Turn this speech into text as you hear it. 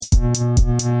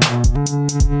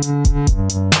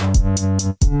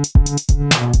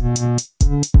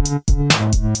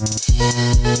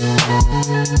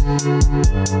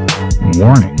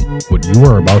Warning, what you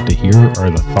are about to hear are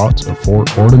the thoughts of four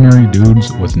ordinary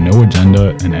dudes with no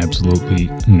agenda and absolutely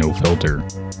no filter.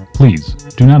 Please,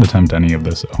 do not attempt any of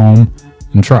this at home,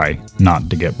 and try not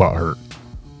to get butthurt.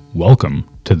 Welcome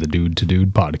to the Dude to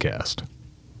Dude podcast.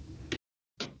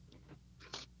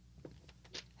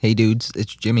 Hey dudes,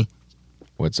 it's Jimmy.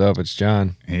 What's up? It's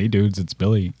John. Hey dudes, it's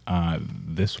Billy.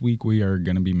 This week we are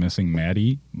going to be missing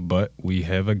Maddie, but we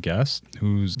have a guest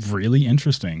who's really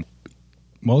interesting.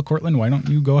 Well, Courtland, why don't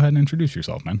you go ahead and introduce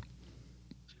yourself, man?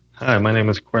 Hi, my name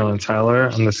is Courtland Tyler.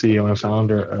 I'm the CEO and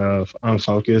founder of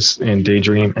Unfocused and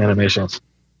Daydream Animations.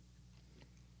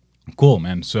 Cool,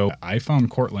 man. So I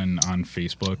found Courtland on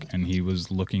Facebook, and he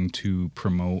was looking to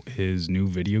promote his new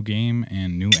video game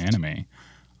and new anime.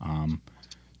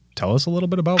 Tell us a little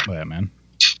bit about that, man.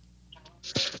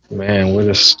 Man, where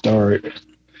to start?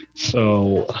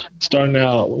 So, starting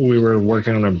out, we were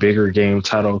working on a bigger game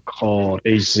title called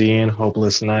HZN,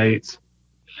 Hopeless Nights.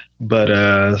 But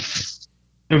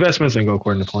investments didn't go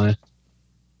according to plan.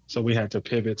 So we had to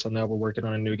pivot. So now we're working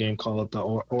on a new game called The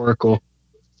Oracle.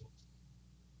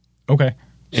 Okay.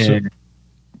 So,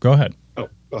 go ahead. Go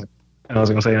ahead. I was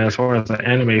going to say, as far as the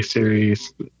anime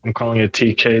series, I'm calling it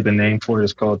TK. The name for it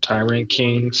is called Tyrant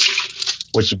Kings,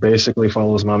 which basically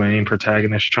follows my main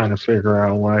protagonist trying to figure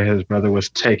out why his brother was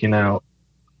taken out.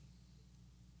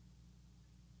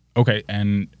 Okay,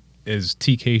 and is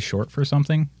TK short for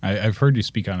something? I've heard you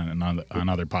speak on it on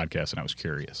other podcasts, and I was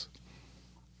curious.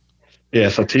 Yeah,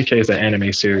 so TK is the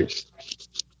anime series.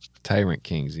 Tyrant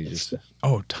Kings. He just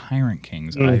Tyrant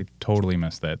Kings. I totally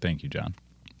missed that. Thank you, John.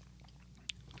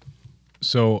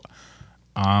 So,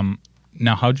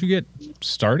 now how'd you get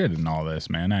started in all this,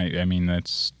 man? I mean,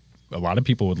 that's a lot of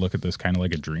people would look at this kind of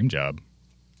like a dream job.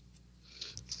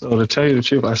 So to tell you the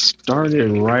truth, I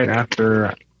started right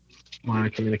after my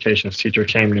communications teacher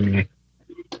came to me.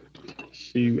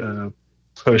 She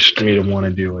pushed me to want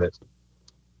to do it.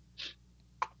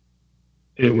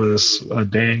 It was a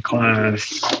day in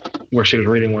class where she was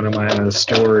reading one of my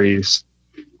stories.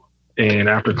 And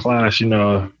after class,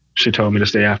 she told me to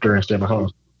stay after and stay at my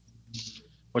home.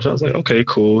 Which I was like, okay,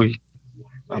 cool.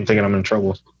 I'm thinking I'm in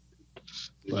trouble.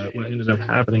 But what ended up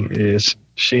happening is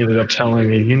she ended up telling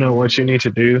me, you know what you need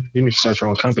to do? You need to start your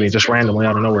own company just randomly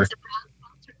out of nowhere.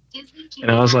 And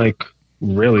I was like,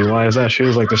 really? Why is that? She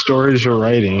was like, the stories you're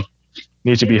writing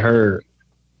need to be heard.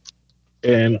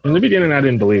 And in the beginning, I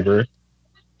didn't believe her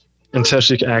until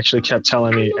she actually kept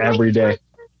telling me every day.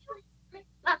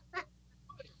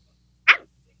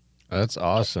 That's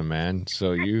awesome, man.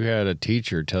 So you had a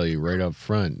teacher tell you right up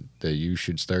front that you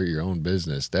should start your own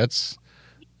business. That's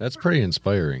pretty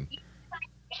inspiring.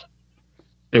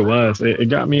 It was. It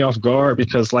got me off guard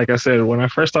because, like I said, when I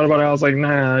first thought about it, I was like,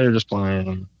 nah, you're just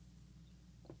playing.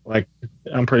 Like,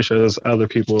 I'm pretty sure there's other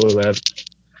people that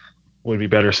would be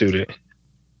better suited.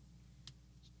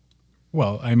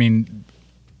 Well, I mean,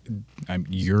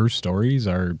 your stories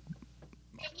are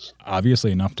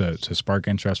obviously enough to spark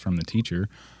interest from the teacher.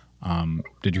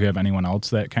 Did you have anyone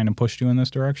else that kind of pushed you in this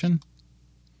direction?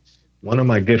 One of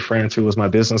my good friends who was my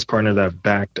business partner that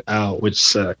backed out, which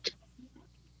sucked.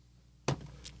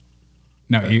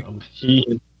 Now,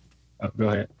 go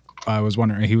ahead. I was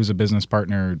wondering, he was a business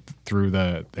partner through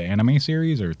the anime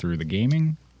series or through the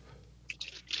gaming?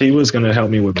 He was going to help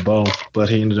me with both, but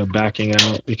he ended up backing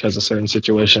out because of certain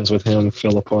situations with him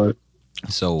fell apart.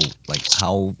 So, like,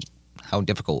 how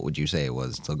difficult would you say it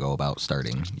was to go about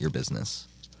starting your business?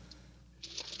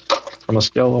 From a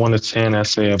scale of 1 to 10, I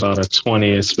say about a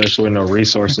 20, especially with no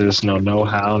resources, no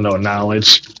know-how, no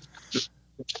knowledge.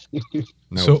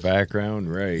 No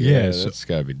background, right? Yeah, that's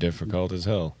got to be difficult as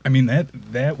hell. I mean,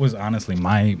 that was honestly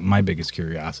my biggest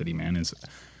curiosity, man, is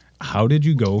how did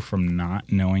you go from not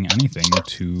knowing anything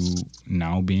to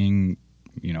now being,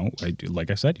 like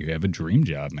I said, you have a dream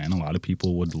job, man. A lot of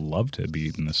people would love to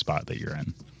be in the spot that you're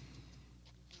in.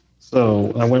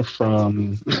 So I went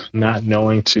from not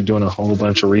knowing to doing a whole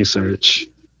bunch of research,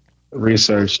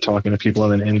 talking to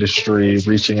people in the industry,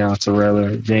 reaching out to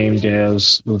other game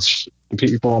devs, which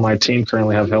people on my team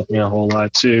currently have helped me a whole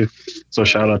lot too. So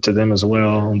shout out to them as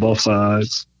well on both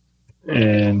sides.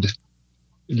 And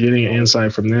getting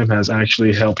insight from them has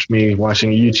actually helped me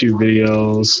watching YouTube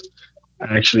videos,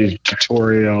 actually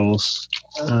tutorials.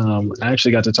 I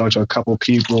actually got to talk to a couple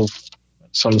people,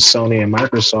 some Sony and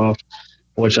Microsoft,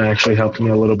 which actually helped me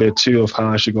a little bit too of how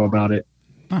I should go about it.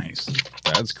 Nice.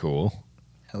 That's cool.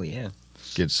 Hell yeah.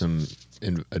 Get some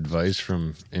advice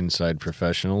from inside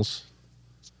professionals.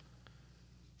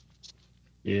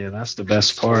 Yeah, that's the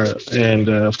best part.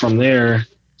 And from there,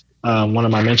 one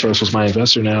of my mentors was my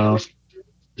investor now.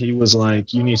 he was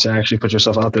like, you need to actually put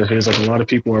yourself out there. He was like, a lot of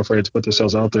people are afraid to put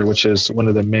themselves out there, which is one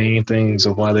of the main things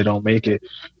of why they don't make it,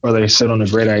 or they sit on a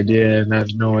great idea not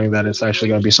knowing that it's actually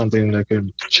going to be something that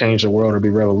could change the world or be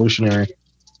revolutionary.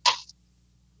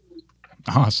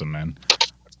 Awesome, man.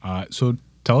 So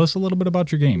tell us a little bit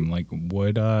about your game. Like,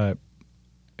 what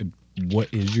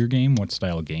is your game? What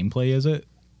style of gameplay is it?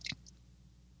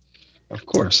 Of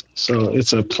course. So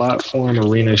it's a platform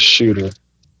arena shooter.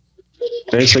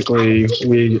 Basically,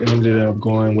 we ended up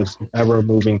going with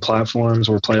ever-moving platforms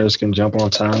where players can jump on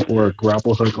top or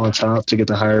grapple hook on top to get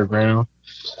to higher ground.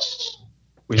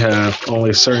 We have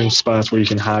only certain spots where you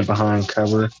can hide behind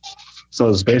cover. So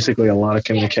it's basically a lot of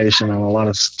communication and a lot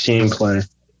of team play.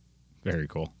 Very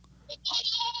cool.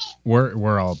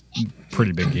 We're all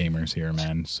pretty big gamers here,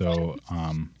 man. So,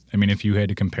 I mean, if you had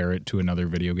to compare it to another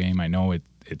video game, I know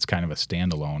it's kind of a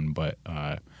standalone, but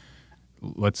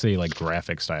let's say like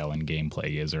graphic style and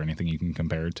gameplay, is there anything you can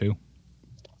compare it to?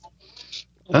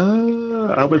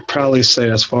 I would probably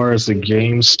say as far as the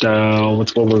game style,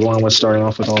 with what we're going with, starting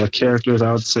off with all the characters,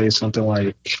 I would say something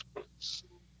like,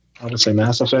 I would say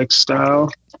Mass Effect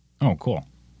style. Oh, cool.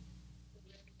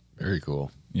 Very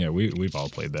cool. Yeah, we've all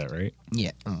played that, right?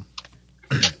 Yeah.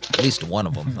 At least one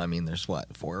of them. I mean, there's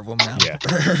what, 4 of them now? Yeah.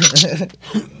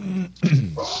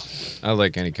 I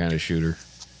like any kind of shooter.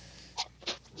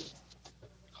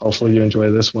 Hopefully you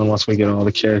enjoy this one once we get all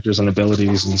the characters and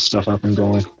abilities and stuff up and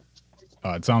going.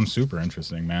 It sounds super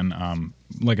interesting, man.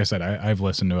 Like I said, I've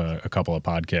listened to a couple of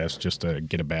podcasts just to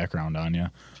get a background on you.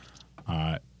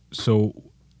 So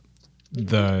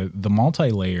the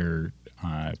multi-layer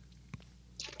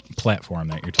platform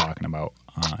that you're talking about,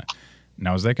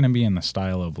 now is that going to be in the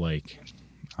style of like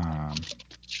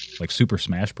Super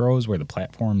Smash Bros, where the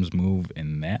platforms move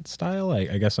in that style?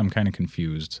 I guess I'm kind of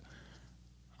confused.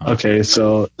 Okay,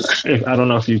 so I don't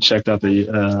know if you checked out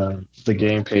the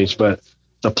game page, but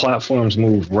the platforms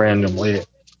move randomly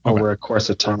over a course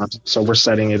of time. So we're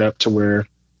setting it up to where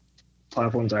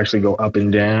platforms actually go up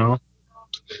and down.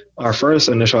 Our first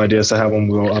initial idea is to have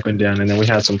them go up and down, and then we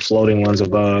had some floating ones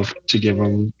above to give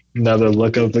them another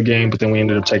look of the game, but then we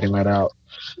ended up taking that out.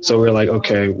 So we were like,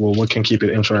 okay, well, what can keep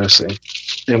it interesting?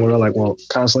 And we were like, well,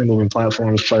 constantly moving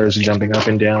platforms, players jumping up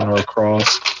and down or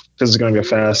across, because it's going to be a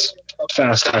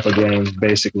fast type of game,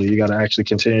 basically. You got to actually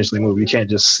continuously move. You can't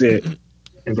just sit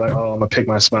and be like, oh, I'm going to pick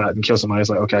my spot and kill somebody. It's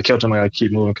like, okay, I killed him, I got to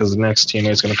keep moving because the next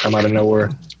teammate's going to come out of nowhere,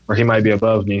 or he might be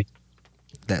above me.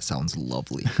 That sounds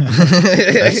lovely.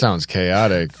 That sounds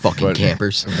chaotic. Fucking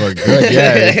campers. But good,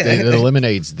 yeah. It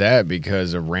eliminates that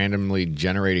because a randomly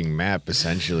generating map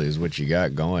essentially is what you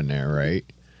got going there, right?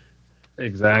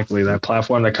 Exactly. That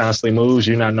platform that constantly moves,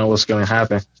 you not know what's going to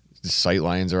happen. The sight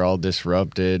lines are all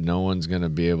disrupted. No one's going to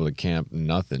be able to camp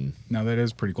nothing. Now, that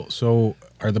is pretty cool. So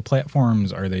are the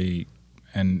platforms, are they,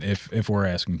 and if we're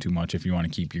asking too much, if you want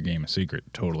to keep your game a secret,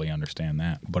 totally understand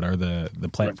that. But are the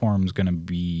platforms going to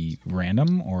be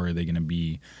random, or are they going to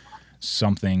be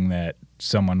something that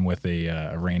someone with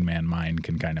a Rain Man mind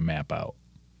can kind of map out?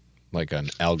 Like an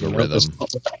algorithm.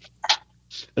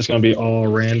 It's going to be all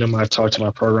random. I've talked to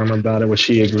my programmer about it, which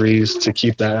he agrees to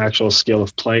keep that actual skill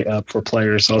of play up for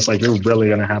players. So it's like, you're really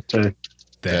going to have to.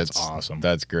 That's awesome.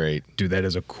 That's great. Dude, that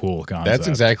is a cool concept. That's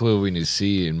exactly what we need to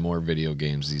see in more video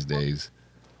games these days.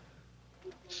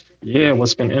 Yeah,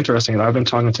 what's been interesting, I've been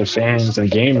talking to fans and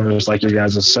gamers like you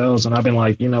guys yourselves, and I've been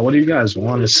like, what do you guys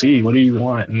want to see? What do you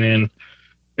want? And then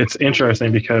it's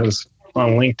interesting because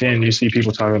on LinkedIn, you see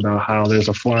people talking about how there's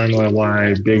a formula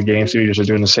why big game studios are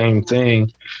doing the same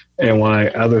thing and why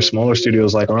other smaller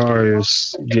studios like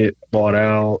ours get bought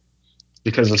out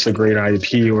because it's a great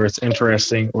IP or it's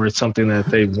interesting or it's something that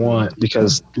they want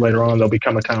because later on they'll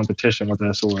become a competition with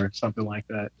us or something like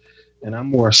that. And I'm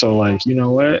more so like, you know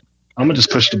what? I'm going to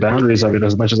just push the boundaries of it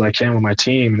as much as I can with my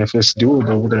team. And if it's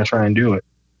doable, we're going to try and do it.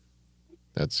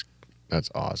 That's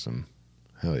awesome.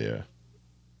 Hell yeah.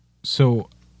 So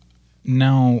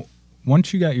now,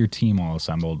 once you got your team all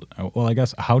assembled, well, I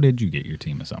guess, how did you get your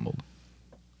team assembled?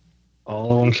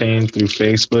 All of them came through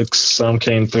Facebook. Some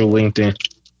came through LinkedIn.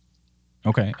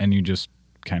 Okay. And you just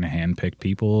kind of handpicked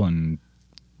people and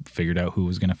figured out who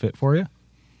was going to fit for you?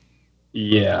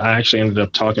 Yeah, I actually ended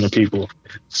up talking to people.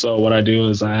 So what I do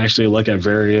is I actually look at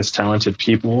various talented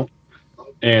people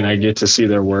and I get to see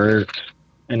their work.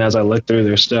 And as I look through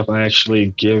their stuff, I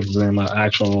actually give them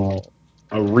a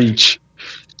reach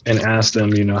and ask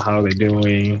them, how they're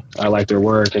doing. I like their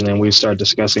work. And then we start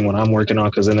discussing what I'm working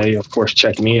on because then they, of course,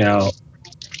 check me out.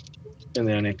 And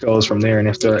then it goes from there. And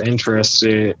if they're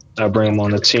interested, I bring them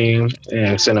on the team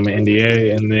and send them an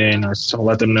NDA. And then I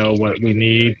let them know what we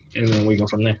need. And then we go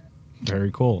from there.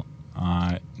 Very cool.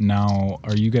 Now,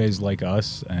 are you guys like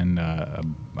us and a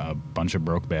bunch of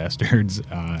broke bastards,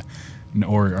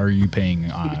 or are you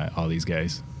paying all these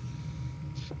guys?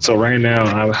 So right now,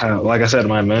 I have, like I said,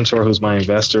 my mentor, who's my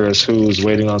investor, is who's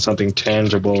waiting on something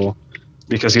tangible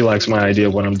because he likes my idea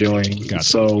of what I'm doing. Gotcha.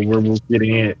 So we're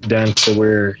getting it done to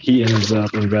where he ends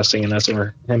up investing in us,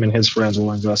 or him and his friends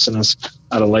will invest in us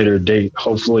at a later date,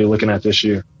 hopefully looking at this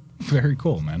year. Very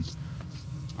cool, man.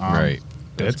 Right.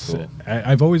 That's cool.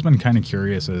 I've always been kind of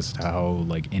curious as to how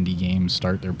like indie games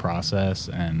start their process,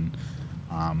 and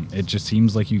it just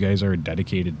seems like you guys are a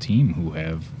dedicated team who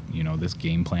have, you know, this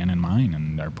game plan in mind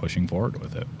and are pushing forward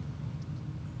with it.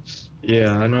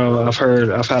 Yeah, I know. I've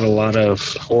had a lot of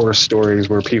horror stories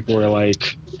where people are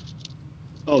like,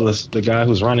 "Oh, the guy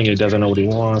who's running it doesn't know what he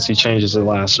wants. He changes at the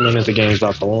last minute. The game's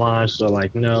about to launch. So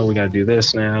like, no, we got to do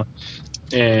this now."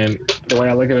 And the way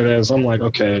I look at it is, I'm like,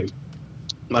 okay,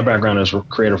 my background is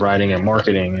creative writing and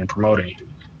marketing and promoting.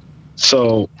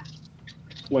 So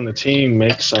when the team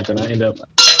makes something, I end up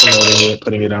promoting it,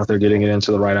 putting it out there, getting it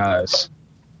into the right eyes.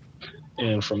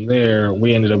 And from there,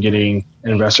 we ended up getting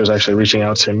investors actually reaching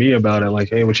out to me about it, like,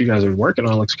 hey, what you guys are working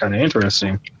on looks kind of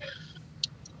interesting.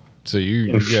 So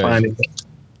you And guys. finding,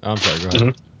 I'm sorry. Go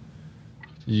ahead.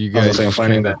 You I was guys. saying,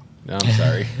 finding that. I'm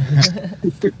sorry.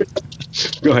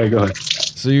 Go ahead.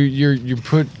 So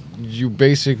you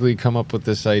basically come up with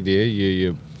this idea.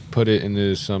 You put it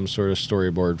into some sort of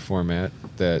storyboard format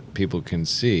that people can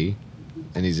see,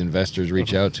 and these investors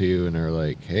reach out to you and are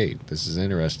like, "Hey, this is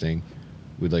interesting.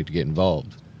 We'd like to get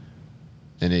involved."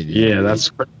 And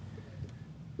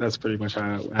that's pretty much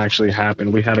how it actually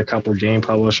happened. We had a couple game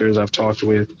publishers I've talked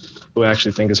with who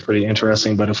actually think it's pretty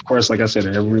interesting, but of course, like I said,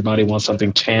 everybody wants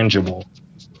something tangible.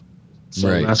 So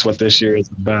Right. That's what this year is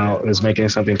about, is making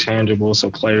something tangible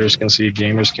so players can see,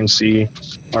 gamers can see,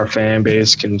 our fan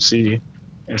base can see,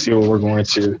 and see what we're going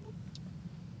to.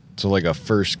 So like a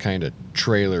first kind of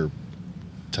trailer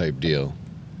type deal.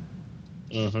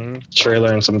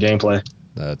 Trailer and some gameplay.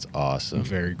 That's awesome.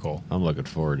 Very cool. I'm looking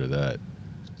forward to that.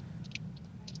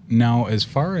 Now, as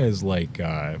far as like,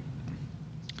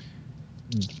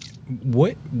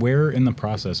 where in the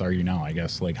process are you now? I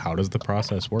guess, like, how does the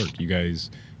process work? You guys,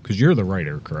 because you're the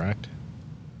writer, correct?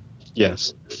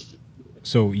 Yes.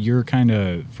 So you're kind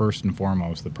of first and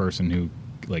foremost the person who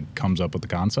like comes up with the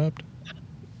concept.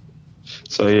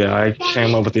 So yeah, I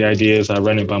came up with the ideas. I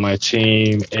run it by my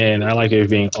team, and I like it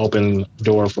being open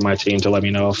door for my team to let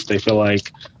me know if they feel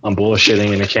like I'm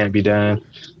bullshitting and it can't be done,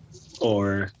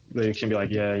 or they can be like,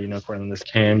 yeah, you know, Courtland, this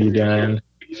can be done.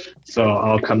 So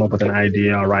I'll come up with an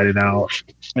idea, I'll write it out,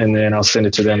 and then I'll send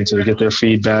it to them to get their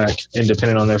feedback. And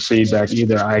depending on their feedback,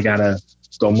 either I gotta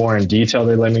go more in detail,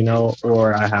 they let me know,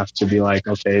 or I have to be like,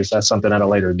 okay, is that something at a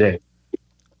later date?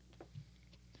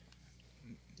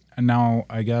 And now,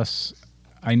 I guess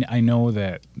I know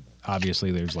that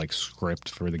obviously there's like script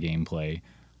for the gameplay,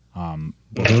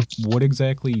 but what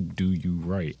exactly do you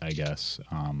write? I guess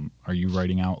are you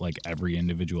writing out like every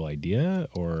individual idea,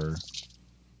 or?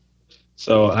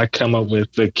 So I come up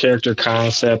with the character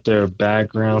concept, their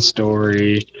background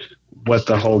story, what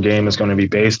the whole game is going to be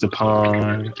based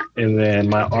upon, and then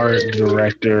my art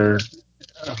director,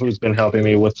 who's been helping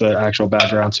me with the actual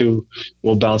background too,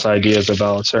 will bounce ideas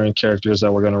about certain characters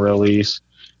that we're going to release.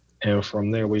 And from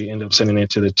there, we end up sending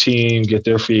it to the team, get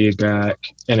their feedback.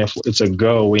 And if it's a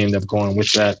go, we end up going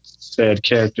with that said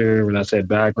character, with that said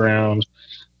background.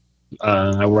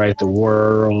 I write the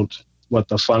world, what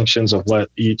the functions of what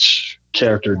each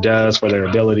character does for their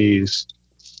abilities,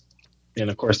 and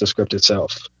of course the script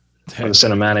itself, for the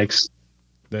cinematics.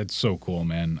 That's so cool,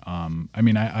 man. I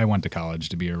mean, I went to college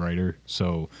to be a writer,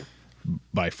 so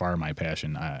by far my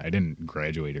passion. I didn't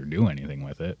graduate or do anything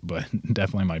with it, but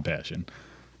definitely my passion.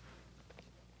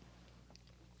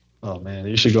 Oh man,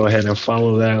 you should go ahead and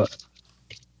follow that.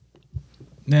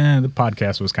 Nah, the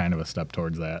podcast was kind of a step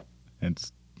towards that.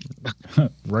 It's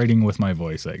writing with my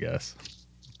voice, I guess.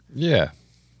 Yeah,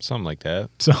 something like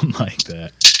that. Something like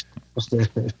that.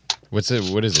 What's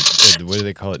it? What is it? What do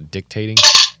they call it? Dictating?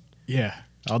 Yeah,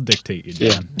 I'll dictate you,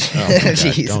 John. Oh my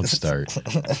God, don't start.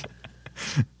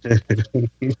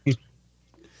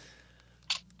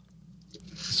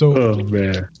 So, Oh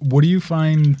man, what do you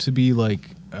find to be like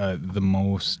the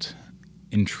most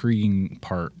intriguing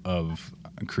part of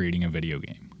creating a video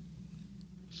game?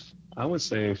 I would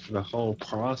say for the whole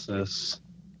process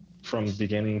from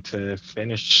beginning to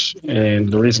finish.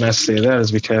 And the reason I say that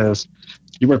is because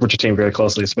you work with your team very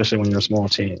closely, especially when you're a small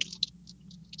team.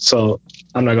 So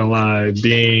I'm not gonna lie,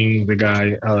 being the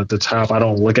guy at the top, I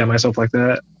don't look at myself like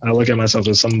that. I look at myself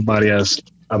as somebody, as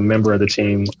a member of the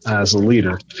team, as a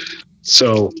leader.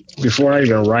 So before I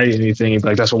even write anything, he'd be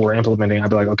like, that's what we're implementing. I'd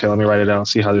be like, okay, let me write it out,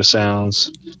 see how this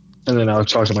sounds. And then I'll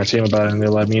talk to my team about it, and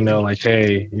they'll let me know, like,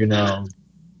 hey,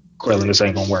 Courtland, this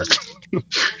ain't gonna work.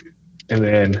 And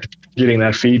then getting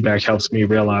that feedback helps me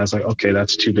realize, like, okay,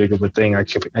 that's too big of a thing. I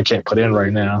can't put in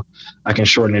right now. I can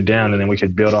shorten it down, and then we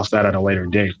could build off that at a later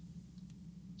date.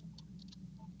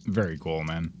 Very cool,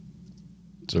 man.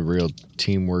 It's a real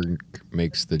teamwork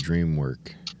makes the dream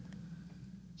work.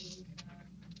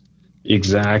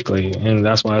 Exactly. And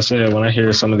that's why I said when I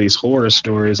hear some of these horror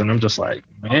stories, and I'm just like,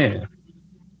 man,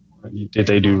 did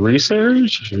they do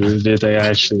research? Did they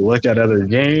actually look at other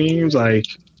games? Like,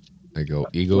 They go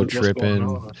ego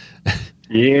tripping.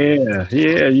 Yeah,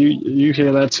 you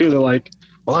hear that too. They're like,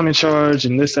 well, I'm in charge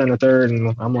and this, that, and the third.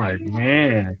 And I'm like,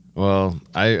 man. Well,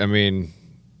 I mean,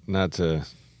 not to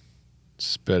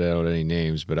spit out any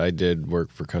names, but I did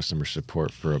work for customer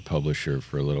support for a publisher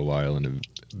for a little while in a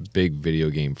big video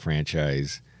game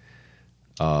franchise.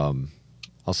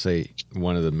 I'll say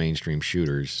one of the mainstream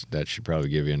shooters. That should probably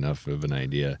give you enough of an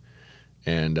idea.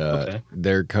 And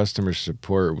their customer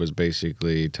support was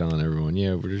basically telling everyone,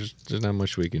 yeah, there's not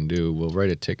much we can do. We'll write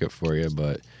a ticket for you,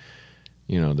 but,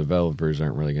 developers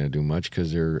aren't really going to do much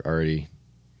because they're already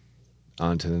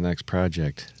on to the next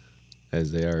project,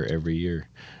 as they are every year.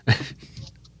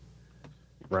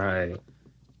 Right.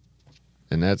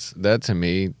 And that to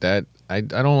me, that I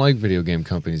don't like video game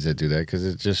companies that do that because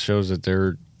it just shows that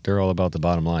they're all about the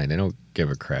bottom line. They don't give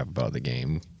a crap about the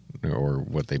game or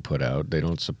what they put out. They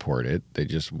don't support it. They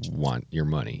just want your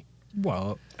money.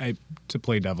 Well, to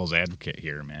play devil's advocate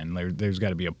here, man, there's got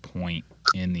to be a point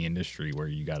in the industry where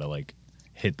you got to like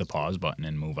hit the pause button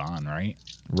and move on, right?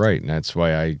 Right, and that's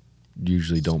why I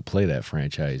usually don't play that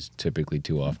franchise typically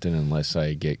too often unless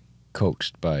I get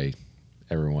coaxed by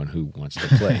everyone who wants to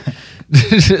play.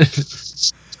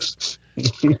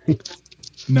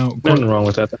 No, Nothing wrong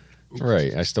with that.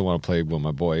 Right, I still want to play with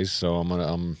my boys, so I'm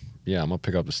gonna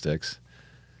pick up the sticks.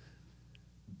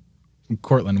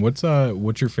 Courtland, what's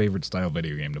your favorite style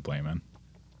video game to play, man?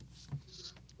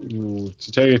 To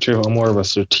tell you the truth, I'm more of a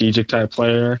strategic type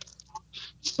player.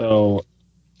 So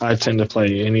I tend to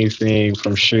play anything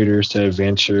from shooters to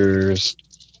adventures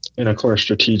and, of course,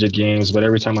 strategic games. But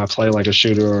every time I play like a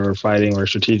shooter or fighting or a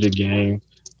strategic game,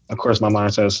 of course, my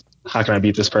mind says, how can I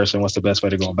beat this person? What's the best way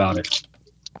to go about it?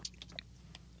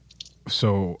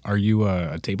 So are you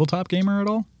a tabletop gamer at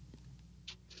all?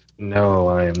 No,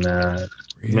 I am not.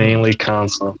 Really? Mainly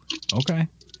console. Okay.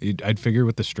 I'd figure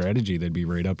with the strategy, they'd be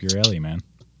right up your alley, man.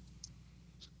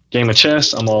 Game of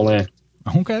chess, I'm all in.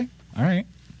 Okay. All right.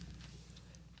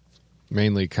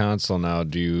 Mainly console now.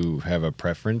 Do you have a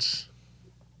preference?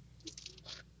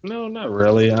 No, not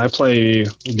really. I play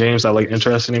games that look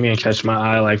interesting to me and catch my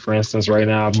eye. Like, for instance, right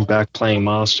now I'm back playing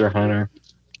Monster Hunter.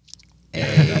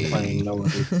 And I'm playing Noah.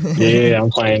 Yeah, I'm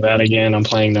playing that again. I'm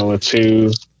playing Noah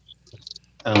 2.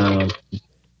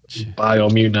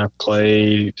 Biomutant I've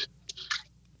played.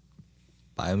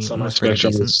 Biomutant Some was pretty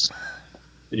Spectrum decent. is,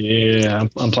 yeah,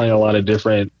 I'm playing a lot of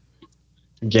different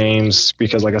games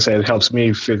because, like I said, it helps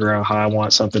me figure out how I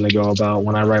want something to go about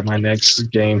when I write my next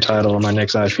game title or my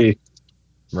next IP.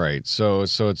 Right. So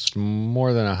it's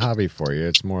more than a hobby for you.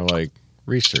 It's more like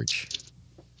research.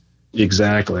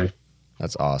 Exactly.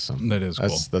 That's awesome. That is cool.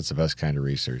 That's the best kind of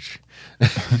research.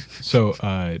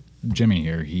 So Jimmy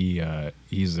here,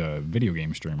 he's a video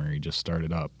game streamer. He just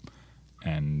started up,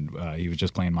 and he was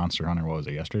just playing Monster Hunter. What was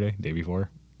it, yesterday? Day before?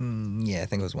 Yeah, I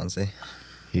think it was Wednesday.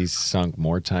 He's sunk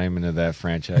more time into that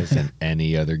franchise than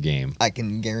any other game. I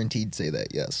can guaranteed say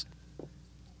that, yes.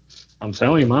 I'm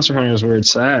telling you, Monster Hunter is where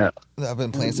it's at. I've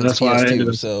been playing since That's why I ended PS2,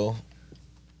 up- so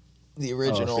the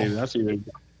original. Oh, see,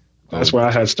 that's where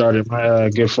I had started. My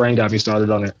good friend got me started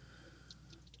on it.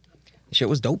 Shit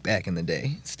was dope back in the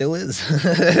day. Still is.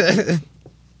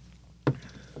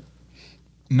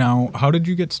 Now, how did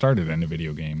you get started into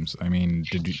video games? I mean,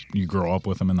 did you grow up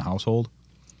with them in the household?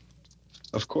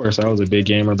 Of course, I was a big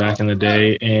gamer back in the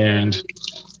day, and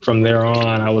from there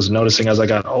on, I was noticing as I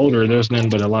got older, there's nothing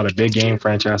but a lot of big game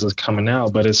franchises coming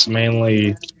out, but it's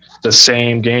mainly the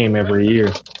same game every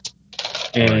year.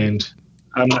 And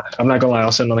I'm not gonna lie, I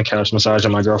was sitting on the couch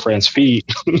massaging my girlfriend's feet.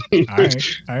 All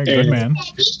right, good man.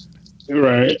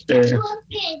 Right.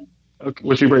 Okay,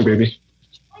 what you bring, baby?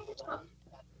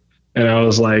 And I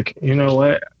was like, you know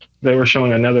what? They were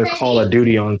showing another Call of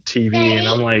Duty on TV, and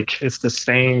I'm like, it's the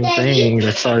same thing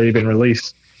that's already been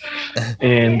released.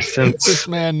 And since This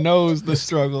man knows the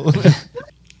struggle.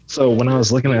 so when I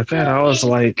was looking at that, I was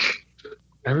like,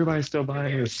 everybody's still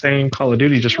buying the same Call of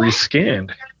Duty, just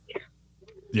reskinned.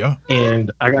 Yeah.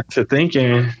 And I got to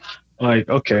thinking, like,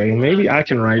 okay, maybe I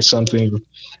can write something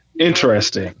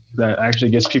interesting, that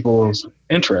actually gets people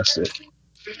interested.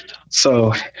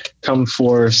 So, come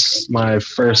forth my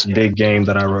first big game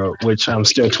that I wrote, which I'm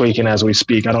still tweaking as we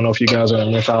speak. I don't know if you guys are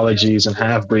in mythologies and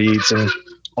half breeds and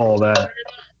all that.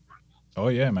 Oh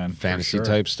yeah, man. Fantasy for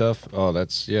sure. type stuff. Oh,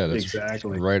 that's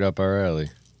Exactly. right up our alley.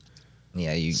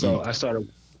 Yeah, So I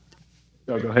started.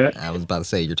 Oh, go ahead. I was about to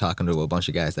say you're talking to a bunch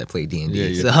of guys that play D&D.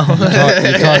 Yeah, so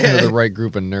you're talking to the right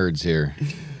group of nerds here.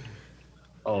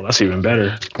 Oh, that's even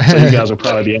better. So you guys will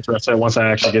probably be interested once I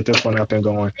actually get this one up and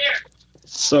going.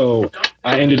 So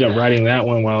I ended up writing that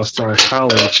one while I was still in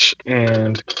college,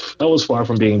 and I was far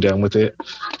from being done with it.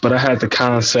 But I had the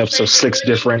concepts of 6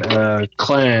 different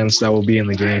clans that will be in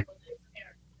the game,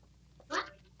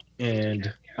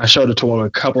 and I showed it to a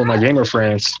couple of my gamer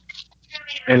friends.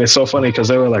 And it's so funny because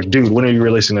they were like, "Dude, when are you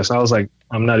releasing this?" I was like,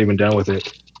 "I'm not even done with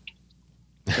it."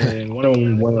 And one of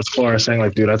them went as far as saying,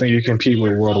 like, "Dude, I think you compete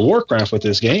with World of Warcraft with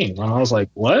this game." And I was like,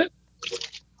 "What?"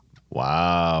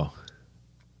 Wow.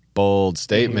 Bold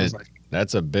statement. Like,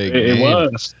 That's a big it name.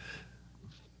 was.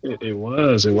 It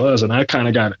was, and I kind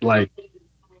of got like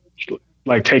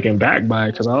taken back by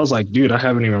it because I was like, "Dude, I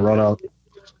haven't even wrote out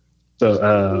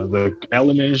the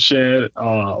elements yet,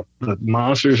 the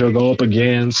monsters you'll go up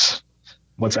against,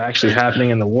 what's actually happening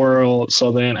in the world."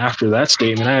 So then after that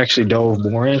statement, I actually dove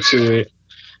more into it,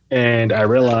 and I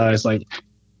realized, like,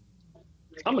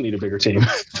 I'm gonna need a bigger team.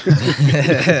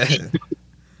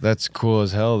 That's cool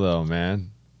as hell, though, man.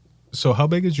 So how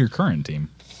big is your current team?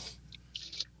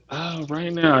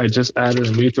 Right now, I just added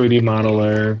a new 3D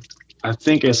modeler. I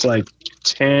think it's like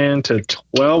 10 to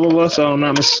 12 of us, if I'm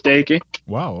not mistaken.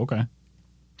 Wow. Okay.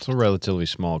 It's a relatively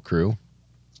small crew.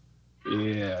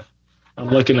 Yeah. I'm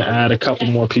looking to add a couple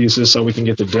more pieces so we can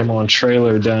get the demo and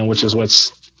trailer done, which is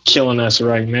what's killing us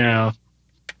right now.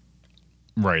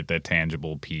 Right, that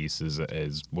tangible piece is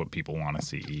what people want to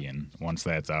see, and once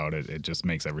that's out, it just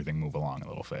makes everything move along a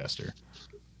little faster.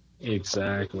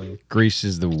 Exactly.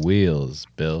 Greases the wheels,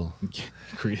 Bill.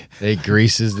 It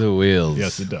greases the wheels.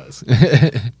 Yes, it does.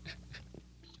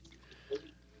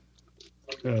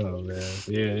 Oh man,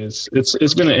 yeah,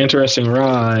 it's been an interesting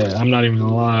ride. I'm not even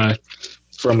gonna lie.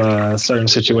 From certain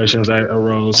situations that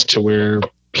arose to where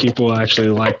people actually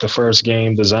liked the first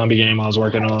game, the zombie game I was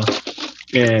working on,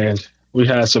 and we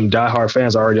had some diehard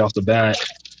fans already off the bat.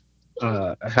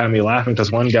 Had me laughing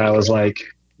because one guy was like,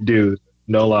 "Dude,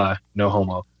 no lie, no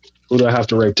homo. Who do I have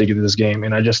to rape to get to this game?"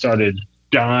 And I just started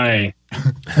dying.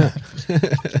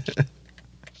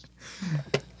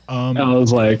 I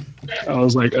was like,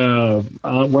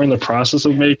 we're in the process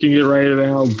of making it right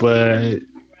now, but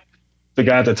the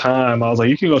guy at the time, I was like,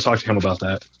 you can go talk to him about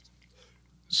that.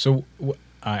 So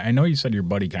I know you said your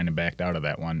buddy kind of backed out of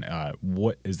that one.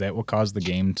 What is that? What caused the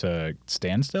game to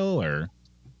stand still, or?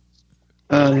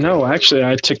 No, actually,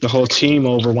 I took the whole team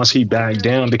over once he backed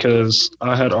down because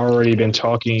I had already been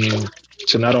talking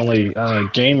to not only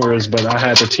gamers, but I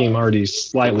had the team already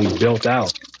slightly built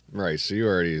out. Right, so you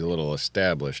already a little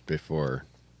established before.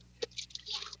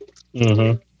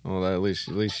 Mm-hmm. Well, at least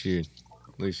you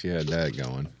had that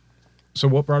going. So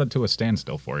what brought it to a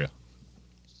standstill for you?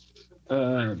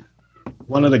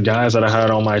 One of the guys that I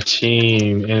had on my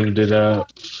team ended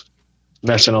up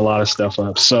messing a lot of stuff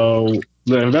up. So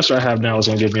the investor I have now is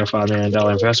going to give me a $5 million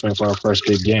investment for our first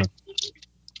big game.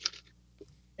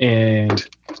 And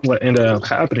what ended up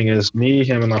happening is me,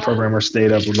 him, and my programmer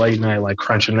stayed up late night, like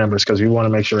crunching numbers, because we want to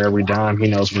make sure every dime he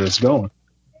knows where it's going.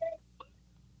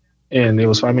 And it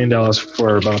was $5 million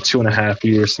for about 2.5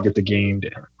 years to get the game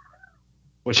down.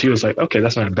 Which he was like, okay,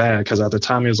 that's not bad, because at the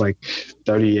time it was like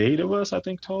 38 of us, I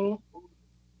think, total.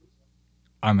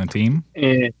 On the team?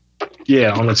 And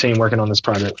yeah, on the team working on this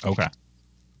project. Okay.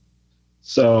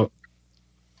 So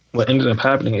what ended up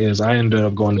happening is I ended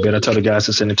up going to bed. I told the guys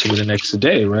to send it to me the next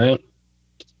day, right?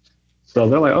 So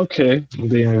they're like, okay.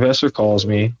 The investor calls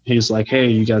me. He's like, hey,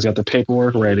 you guys got the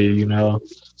paperwork ready,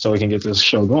 so we can get this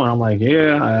show going. I'm like,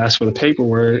 yeah, I asked for the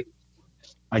paperwork.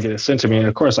 I get it sent to me. And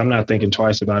of course, I'm not thinking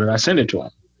twice about it. I send it to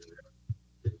him.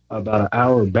 About an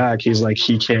hour back, he's like,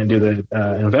 he can't do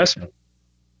the investment.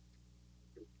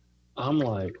 I'm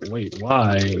like, wait,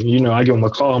 why? I give him a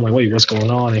call. I'm like, wait, what's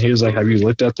going on? And he was like, have you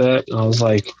looked at that? And I was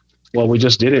like, well, we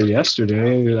just did it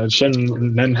yesterday.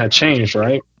 Nothing had changed,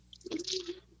 right?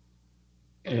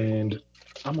 And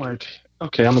I'm like,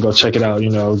 okay, I'm going to go check it out,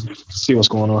 see what's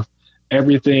going on.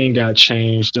 Everything got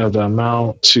changed, the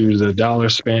amount to the dollar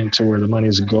spent to where the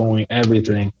money's going,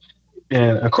 everything.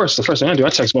 And of course, the first thing I do, I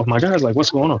text both my guys, like,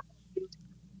 what's going on?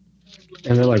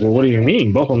 And they're like, well, what do you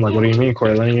mean? Both of them like, what do you mean,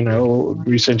 Courtland?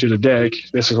 We sent you the deck.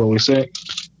 This is what we sent.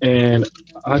 And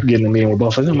I get in a meeting with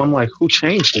both of them. I'm like, who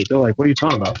changed it? They're like, what are you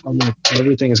talking about? I'm like,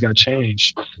 everything has got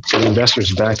changed. So the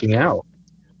investor's backing out.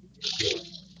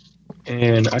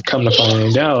 And I come to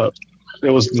find out it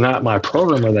was not my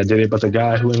programmer that did it, but the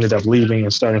guy who ended up leaving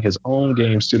and starting his own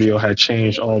game studio had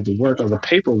changed all the work of the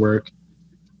paperwork,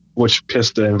 which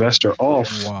pissed the investor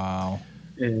off Wow.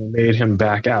 and made him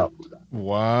back out.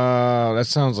 Wow, that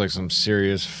sounds like some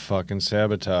serious fucking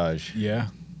sabotage. Yeah.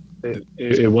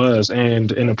 It was.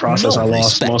 And in the process, No I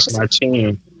lost respect. most of my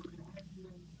team.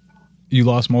 You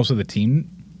lost most of the team?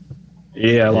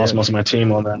 Yeah, I lost most of my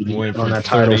team on Went that from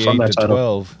title, 38 from that to title.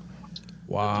 12.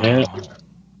 Wow. Yeah.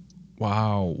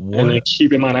 Wow. And then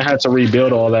keep in mind, I had to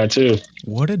rebuild all that too.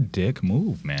 What a dick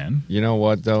move, man. You know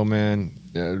what, though, man?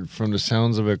 From the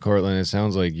sounds of it, Courtland, it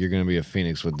sounds like you're going to be a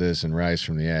phoenix with this and rise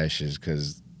from the ashes,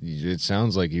 because it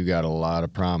sounds like you got a lot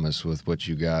of promise with what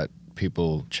you got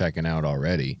people checking out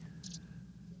already.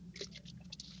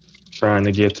 Trying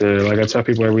to get there. Like I tell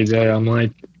people every day, I'm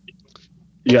like,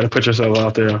 you got to put yourself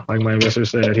out there. Like my investor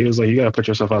said, he was like, you got to put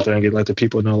yourself out there and let the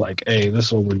people know, like, hey, this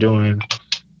is what we're doing.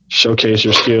 Showcase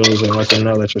your skills and let them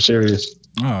know that you're serious.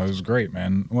 Oh, it was great,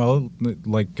 man. Well,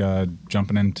 like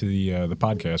jumping into the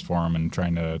podcast forum and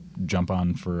trying to jump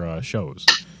on for shows.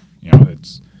 You know,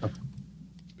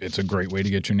 it's a great way to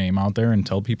get your name out there and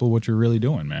tell people what you're really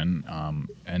doing, man.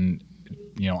 And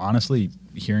you know, honestly,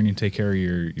 hearing you take care of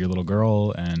your little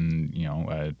girl and you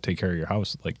know take care of your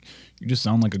house, like you just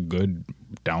sound like a good,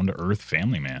 down to earth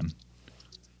family man.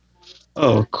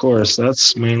 Oh, of course.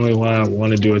 That's mainly why I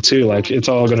want to do it too. Like, it's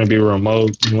all going to be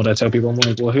remote. And what I tell people, I'm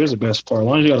like, well, here's the best part. As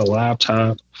long as you got a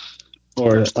laptop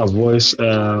or a voice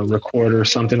recorder,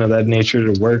 something of that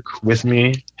nature to work with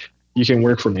me, you can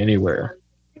work from anywhere.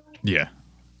 Yeah.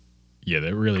 Yeah,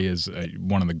 that really is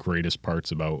one of the greatest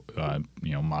parts about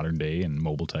you know, modern day and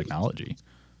mobile technology.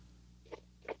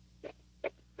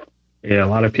 Yeah, a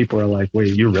lot of people are like,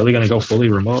 wait, you're really going to go fully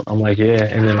remote? I'm like, yeah.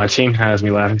 And then my team has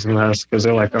me laughing sometimes because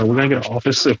they're like, oh, we're going to get an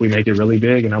office if we make it really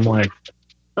big. And I'm like,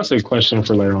 that's a question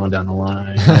for later on down the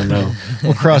line. I don't know.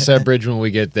 We'll cross that bridge when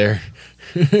we get there.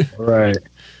 Right.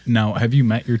 Now, have you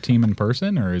met your team in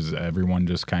person, or is everyone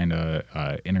just kind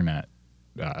of internet?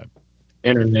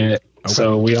 Internet. Okay.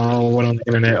 So we all went on the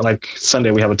internet. Like Sunday,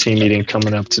 we have a team meeting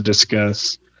coming up to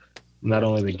discuss not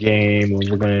only the game, what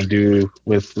we're going to do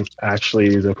with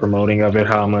actually the promoting of it,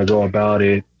 how I'm going to go about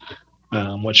it,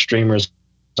 what streamers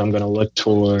I'm going to look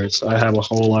towards. I have a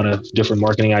whole lot of different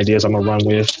marketing ideas I'm going to run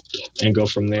with and go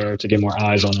from there to get more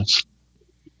eyes on us.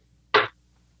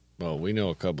 Well, we know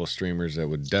a couple streamers that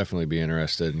would definitely be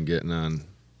interested in getting on.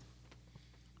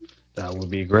 That would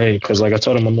be great because, like I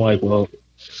told him, I'm like, well,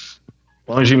 as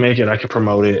long as you make it, I can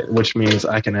promote it, which means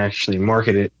I can actually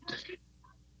market it.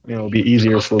 You know, it'll be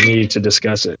easier for me to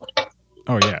discuss it.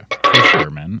 Oh yeah, for sure,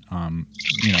 man.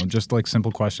 You know, just like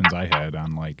simple questions I had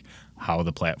on like how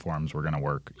the platforms were going to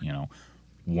work. You know,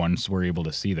 once we're able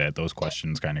to see that, those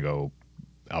questions kind of go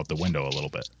out the window a little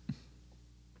bit.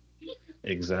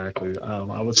 Exactly.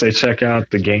 I would say check out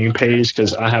the game page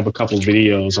because I have a couple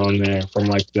videos on there from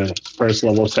like the first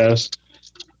level test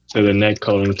to the net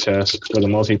coding test for the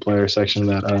multiplayer section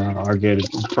that our good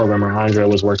programmer Andre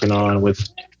was working on with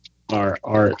our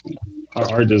art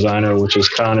designer, which is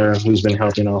Connor, who's been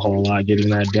helping a whole lot getting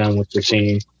that done with the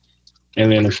team.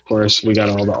 And then of course we got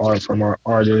all the art from our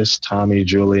artists, Tommy,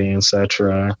 Julie,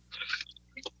 etc.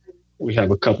 We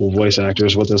have a couple voice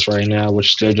actors with us right now,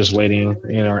 which they're just waiting,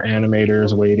 and our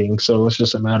animators waiting. So it's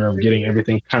just a matter of getting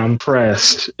everything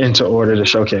compressed into order to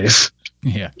showcase.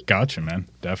 Yeah, gotcha, man.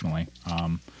 Definitely.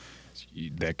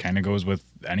 That kind of goes with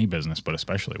any business, but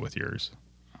especially with yours.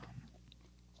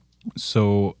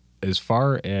 So, as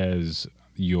far as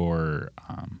your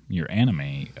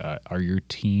anime, are your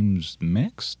teams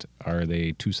mixed? Are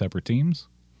they two separate teams?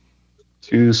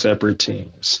 Two separate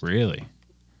teams. Really?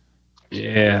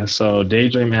 Yeah. So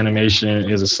Daydream Animation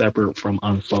is a separate from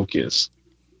Unfocused.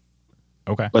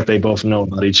 Okay. But they both know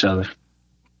about each other.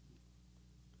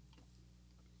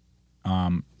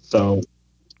 So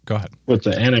go ahead. with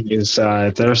the anime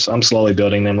side, I'm slowly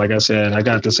building them. Like I said, I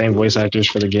got the same voice actors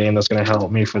for the game that's going to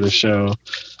help me for the show.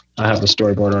 I have the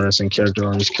storyboard artist and character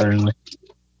artist currently.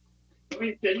 Are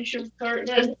we finished with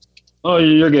Courtland? Oh,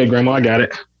 you're good, Grandma. I got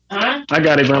it. Huh? I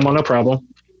got it, Grandma. No problem.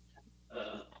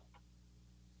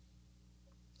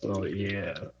 So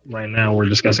yeah, right now we're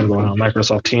discussing going on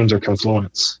Microsoft Teams or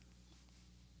Confluence.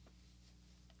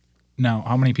 Now,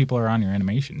 how many people are on your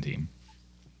animation team?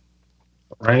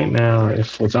 Right now,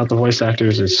 if without the voice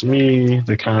actors, it's me,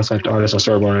 the concept artist, and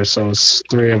storyboard artist. So it's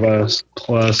three of us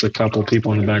plus a couple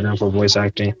people in the background for voice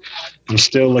acting. I'm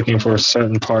still looking for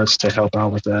certain parts to help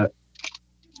out with that.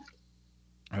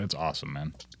 That's awesome,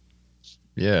 man.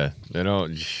 Yeah,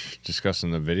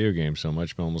 discussing the video game so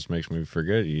much almost makes me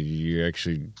forget you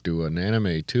actually do an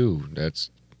anime too. That's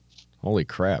holy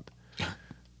crap.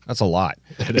 That's a lot.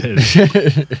 It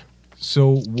is.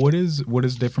 So what is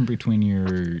different between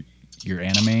your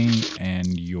anime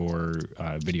and your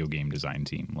video game design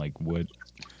team? Like, what?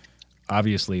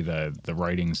 Obviously, the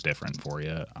writing's different for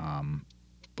you,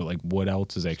 but like, what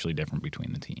else is actually different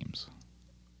between the teams?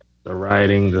 The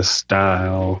writing, the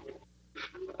style.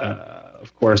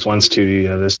 Of course, one's 2D,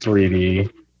 the other's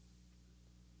 3D,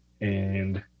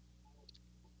 and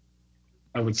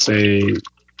I would say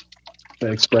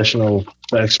the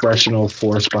expressional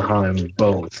force behind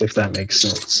both, if that makes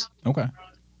sense. Okay,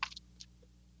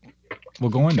 we'll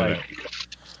go into Like,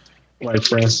 it. like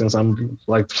for instance, I'm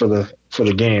like for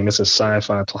the game, it's a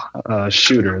sci-fi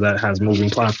shooter that has moving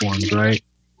platforms, right?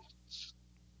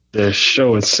 The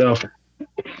show itself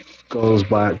goes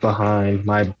behind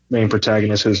my main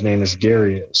protagonist, whose name is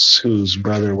Darius, whose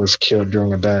brother was killed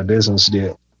during a bad business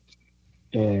deal.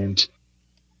 And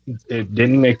it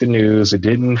didn't make the news. It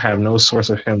didn't have no source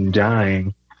of him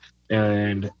dying.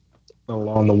 And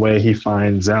along the way, he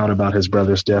finds out about his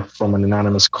brother's death from an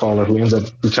anonymous caller who ends up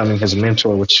becoming his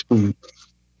mentor, which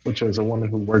was a woman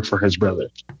who worked for his brother.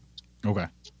 Okay.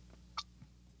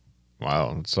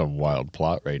 Wow, it's a wild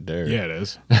plot right there. Yeah, it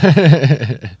is.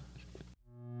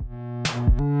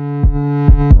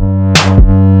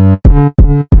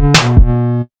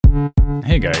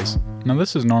 Hey guys, now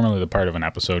this is normally the part of an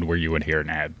episode where you would hear an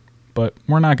ad, but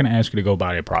we're not going to ask you to go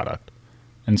buy a product.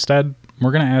 Instead,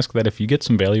 we're going to ask that if you get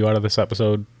some value out of this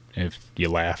episode, if you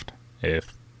laughed,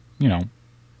 if,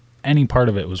 any part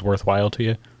of it was worthwhile to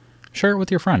you, share it with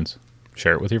your friends,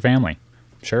 share it with your family,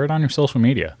 share it on your social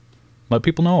media. Let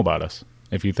people know about us.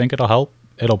 If you think it'll help,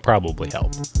 it'll probably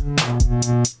help.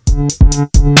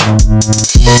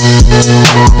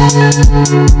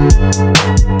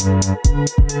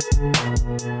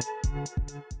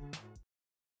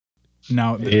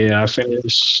 Now, Yeah, I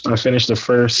finished the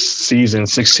first season,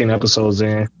 16 episodes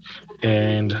in,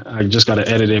 and I just got to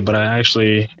edit it. But I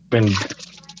actually been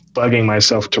bugging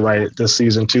myself to write the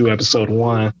season 2, episode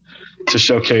 1, to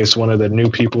showcase one of the new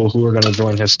people who are going to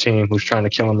join his team, who's trying to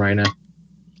kill him right now.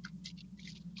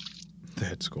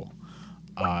 That's cool.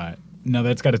 Now,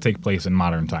 that's got to take place in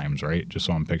modern times, right? Just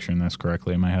so I'm picturing this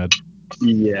correctly in my head.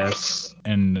 Yes.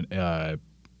 And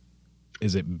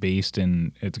is it based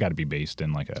in? It's got to be based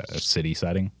in like a city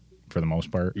setting for the most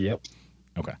part. Yep.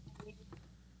 Okay.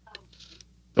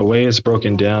 The way it's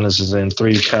broken down is in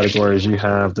 3 categories. You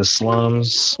have the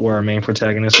slums, where our main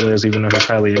protagonist lives, even though he's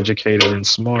highly educated and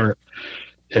smart.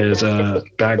 His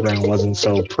background wasn't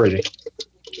so pretty.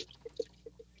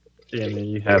 And then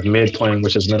you have midpoint,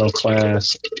 which is middle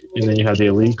class, and then you have the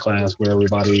elite class, where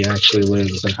everybody actually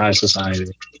lives in high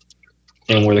society,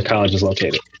 and where the college is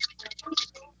located.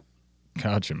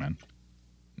 Gotcha, man.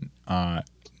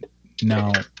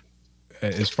 Now,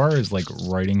 as far as like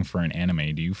writing for an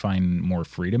anime, do you find more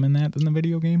freedom in that than the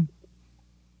video game?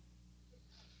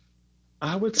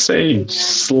 I would say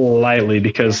slightly,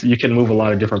 because you can move a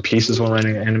lot of different pieces when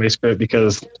writing an anime script,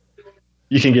 because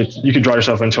you can draw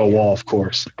yourself into a wall, of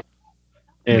course.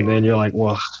 And then you're like,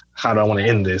 well, how do I want to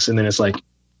end this? And then it's like,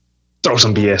 throw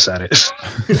some BS at it.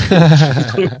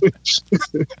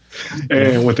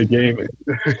 And with the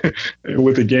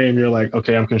game, you're like,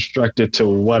 okay, I'm constructed to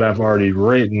what I've already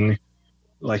written,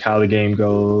 like how the game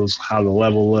goes, how the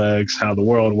level looks, how the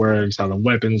world works, how the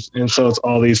weapons. And so it's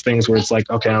all these things where it's like,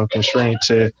 okay, I'm constrained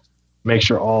to make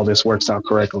sure all this works out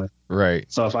correctly. Right.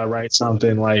 So if I write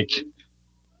something like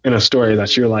in a story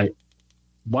that you're like,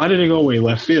 why did it go way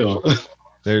left field?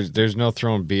 There's no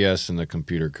throwing BS in the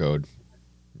computer code.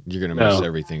 You're gonna mess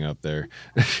everything up there.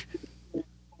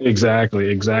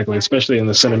 Exactly. Especially in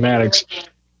the cinematics.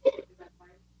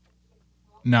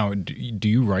 Now, do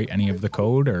you write any of the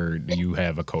code, or do you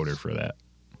have a coder for that?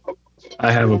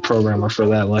 I have a programmer for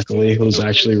that, luckily, who's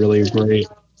actually really great.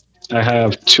 I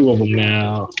have 2 of them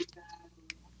now.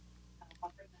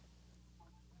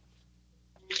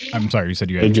 I'm sorry, you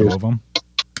said you had 2 of them?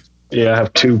 Yeah, I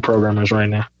have 2 programmers right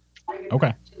now.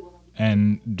 Okay.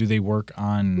 And do they work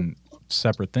on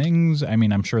separate things? I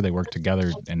mean, I'm sure they work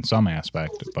together in some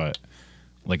aspect, but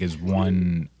like, is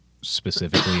one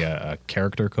specifically a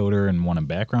character coder and one a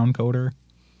background coder?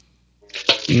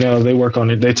 No, they work on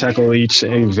it. They tackle each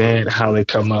event, how they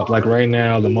come up. Like right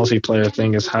now, the multiplayer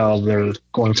thing is how they're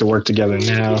going to work together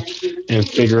now and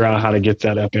figure out how to get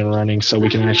that up and running, so we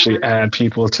can actually add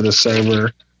people to the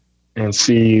server and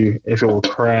see if it will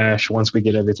crash once we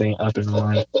get everything up and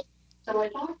running.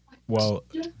 Well,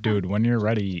 dude, when you're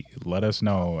ready, let us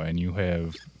know, and you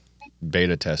have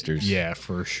beta testers. Yeah,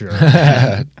 for sure.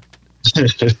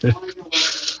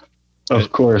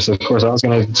 Of course. I was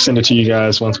gonna send it to you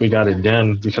guys once we got it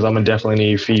done because I'm gonna definitely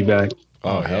need feedback.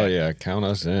 Oh, hell yeah. Count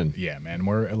us in. Yeah, man.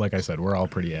 We're like I said, we're all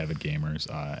pretty avid gamers,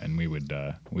 and we would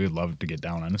love to get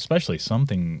down on, especially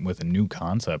something with a new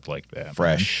concept like that.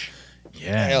 Fresh. Man.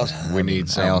 Yeah, We need I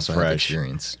something also have fresh.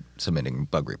 experience submitting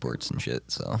bug reports and shit.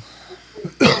 So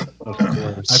Of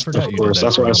course. I forgot Of you course. did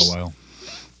that That's for a why little while.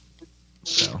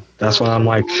 that's why I'm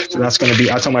like, that's gonna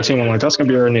be. I told my team, I'm like, that's gonna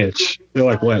be our niche. They're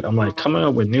like, what? I'm like, coming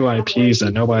up with new IPs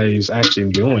that nobody's actually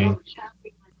doing,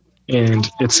 and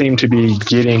it seemed to be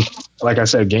getting, like I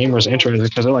said, gamers interested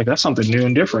because they're like, that's something new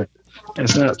and different.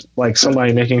 It's not like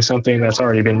somebody making something that's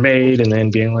already been made and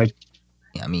then being like,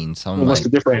 yeah, I mean, well, what's the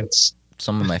difference?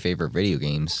 some of my favorite video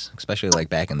games, especially like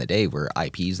back in the day, were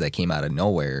IPs that came out of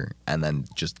nowhere and then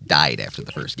just died after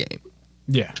the first game.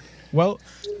 Yeah. Well,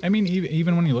 I mean,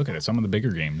 even when you look at it, some of the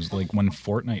bigger games, like when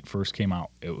Fortnite first came out,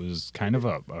 it was kind of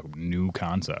a new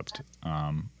concept.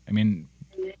 I mean,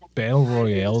 Battle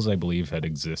Royales, I believe, had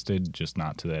existed, just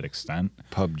not to that extent.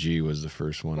 PUBG was the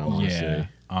first one, I want to say.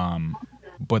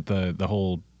 But the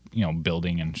whole,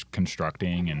 building and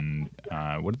constructing and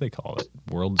what do they call it?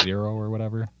 World Zero or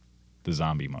whatever? The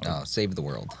zombie mode. Oh, Save the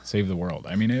World. Save the World.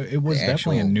 I mean, it was The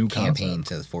definitely a actual new campaign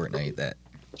concept. to Fortnite that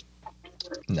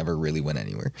never really went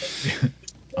anywhere.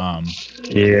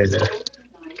 Yeah.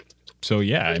 So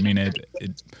yeah, I mean, it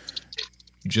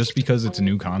just because it's a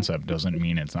new concept doesn't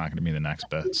mean it's not going to be the next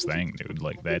best thing, dude.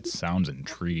 Like, that sounds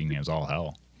intriguing as all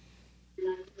hell.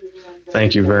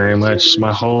 Thank you very much.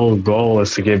 My whole goal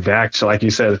is to get back to, like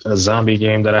you said, a zombie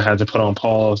game that I had to put on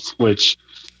pause, which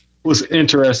was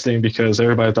interesting because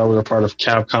everybody thought we were part of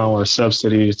Capcom or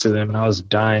subsidy to them, and I was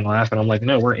dying laughing. I'm like,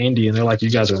 no, we're indie, and they're like, you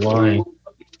guys are lying.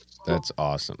 That's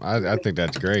awesome. I think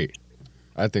that's great.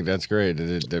 I think that's great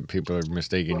that people are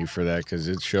mistaking you for that because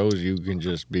it shows you can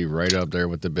just be right up there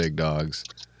with the big dogs.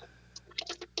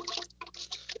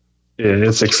 Yeah,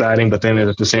 it's exciting, but then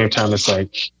at the same time, it's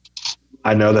like,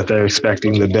 I know that they're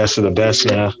expecting the best of the best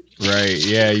now. Right.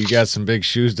 Yeah, you got some big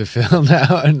shoes to fill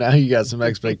now, and now you got some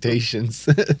expectations.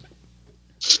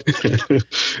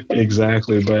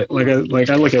 Exactly, but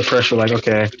I look at pressure like,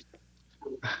 okay,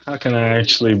 how can I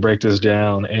actually break this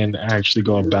down and actually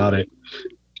go about it?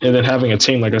 And then having a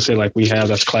team, like I said, like we have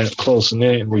that's close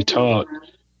knit and we talk,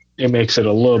 it makes it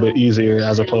a little bit easier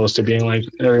as opposed to being like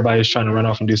everybody's trying to run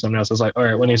off and do something else. It's like, all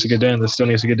right, what needs to get done? This still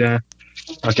needs to get done.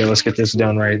 Okay, let's get this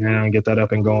done right now and get that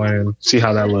up and going and see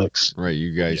how that looks. Right.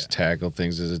 You guys tackle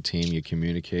things as a team. You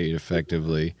communicate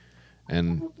effectively,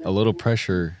 and a little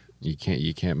pressure. You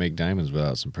can't make diamonds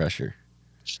without some pressure.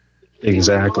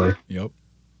 Exactly. Yep.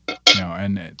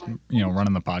 And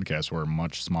running the podcast, we're a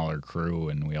much smaller crew,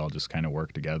 and we all just kind of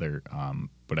work together.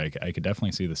 But I could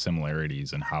definitely see the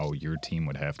similarities in how your team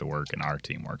would have to work and our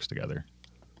team works together.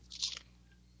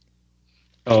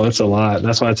 Oh, it's a lot.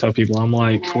 That's why I tell people, I'm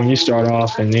like, when you start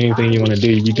off and anything you want to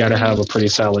do, you got to have a pretty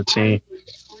solid team.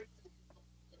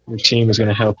 Your team is going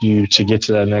to help you to get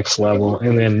to that next level.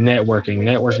 And then networking.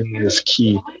 Networking is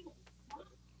key.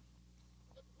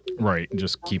 Right.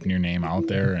 Just keeping your name out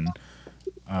there. And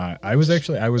I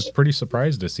was pretty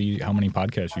surprised to see how many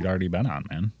podcasts you'd already been on,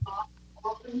 man.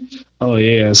 Oh,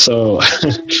 yeah. So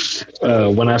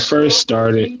when I first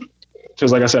started,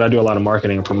 because like I said, I do a lot of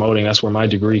marketing and promoting. That's where my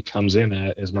degree comes in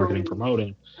at, is marketing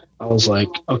promoting. I was like,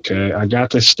 okay, I got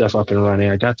this stuff up and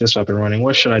running. I got this up and running.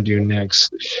 What should I do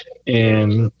next?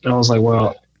 And I was like,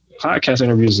 well, podcast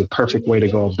interviews is the perfect way to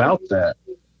go about that.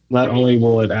 Not only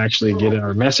will it actually get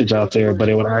our message out there, but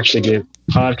it would actually get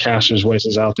podcasters'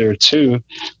 voices out there too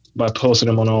by posting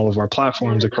them on all of our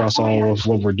platforms across all of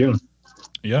what we're doing.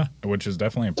 Yeah, which is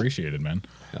definitely appreciated, man.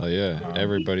 Hell yeah.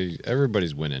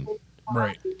 Everybody's winning.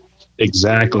 Right.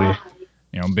 Exactly.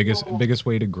 Biggest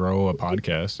way to grow a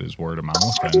podcast is word of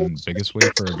mouth, and biggest way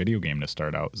for a video game to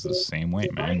start out is the same way,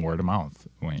 man. Word of mouth.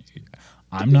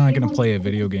 I'm not going to play a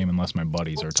video game unless my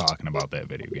buddies are talking about that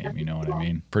video game. You know what I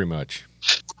mean? Pretty much.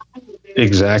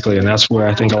 Exactly. And that's where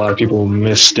I think a lot of people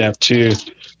misstep too,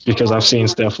 because I've seen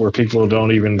stuff where people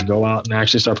don't even go out and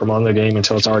actually start promoting the game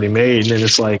until it's already made. And then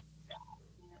it's like,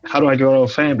 how do I go to a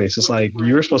fan base? It's like,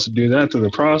 you're supposed to do that through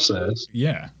the process.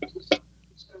 Yeah.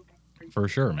 For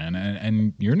sure, man.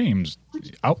 And your name's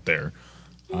out there.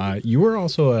 You were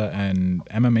also an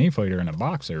MMA fighter and a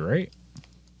boxer, right?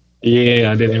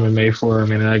 Yeah, I did MMA for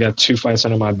him, and I got 2 fights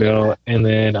under my belt. And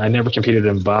then I never competed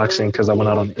in boxing because I went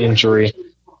out on injury.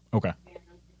 Okay.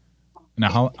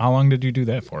 Now, how long did you do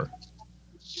that for?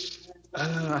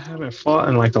 I haven't fought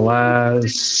in like the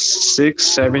last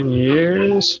 6-7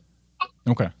 years.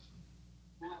 Okay.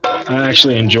 I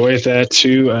actually enjoyed that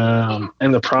too.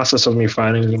 In the process of me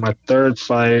fighting my third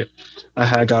fight, I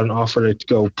had got an offer to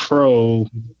go pro,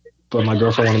 but my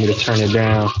girlfriend wanted me to turn it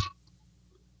down.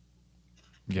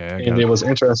 Yeah, I And got it was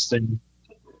interesting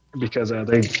because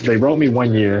they wrote me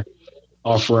 1 year,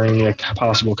 offering me a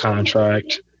possible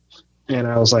contract, and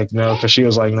I was like no, because she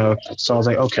was like no. So I was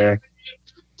like okay.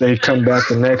 They come back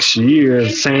the next year, at the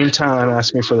same time,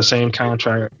 asked me for the same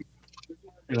contract,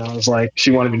 and I was like, she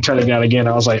wanted me to turn it down again.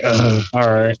 I was like, all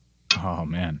right. Oh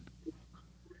man.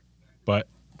 But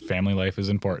family life is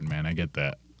important, man. I get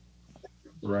that.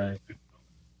 Right.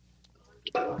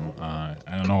 I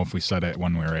don't know if we said it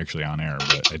when we were actually on air,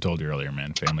 but I told you earlier,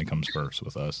 man. Family comes first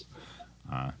with us.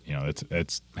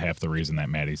 It's half the reason that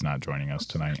Maddie's not joining us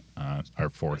tonight. Our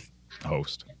fourth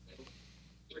host.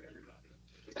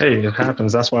 Hey, it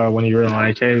happens. That's why when you were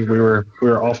like, hey, we were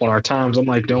off on our times, I'm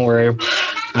like, don't worry.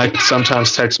 I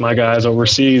sometimes text my guys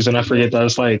overseas and I forget that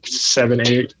it's like 7,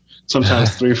 8,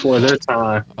 sometimes 3, 4 their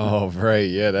time. Oh, right.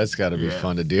 Yeah, that's got to be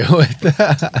fun to deal with.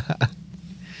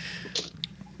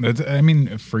 I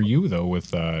mean, for you though,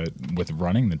 with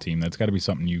running the team, that's got to be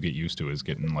something you get used to, is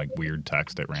getting like weird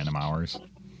text at random hours.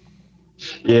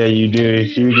 Yeah, you do.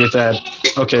 You get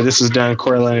that, okay, this is done,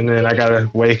 Courtland, and then I got to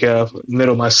wake up,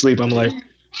 middle of my sleep. I'm like,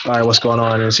 all right, what's going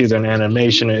on? And it's either an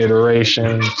animation, an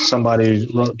iteration, somebody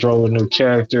drove a new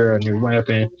character, a new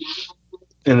weapon.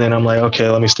 And then I'm like, okay,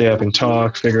 let me stay up and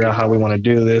talk, figure out how we want to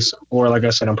do this. Or like I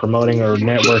said, I'm promoting or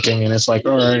networking, and it's like,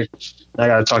 all right, I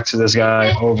got to talk to this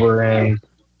guy over in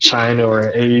China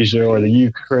or Asia or the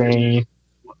Ukraine.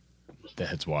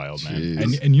 That's wild, man.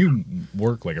 Jeez. And you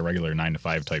work like a regular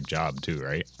 9-to-5 type job too,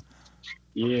 right?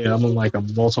 Yeah, I'm like a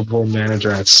multiple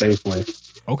manager at Safeway.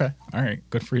 Okay, all right,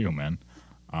 good for you, man.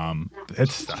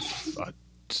 That's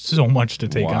so much to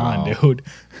take on, dude.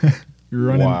 You're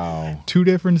running 2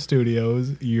 different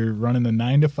studios. You're running a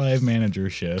 9-to-5 manager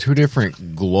shift. 2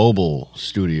 different global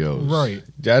studios. Right.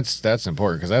 That's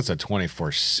important because that's a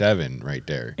 24/7 right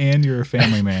there. And you're a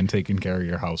family man taking care of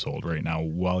your household right now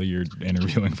while you're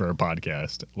interviewing for a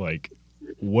podcast. Like,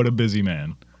 what a busy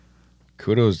man.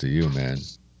 Kudos to you, man.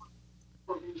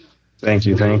 Thank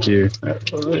you.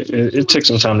 It took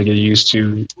some time to get used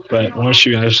to, but once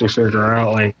you actually figure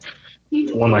out, like,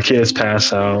 when my kids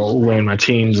pass out, when my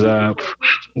team's up,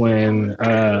 when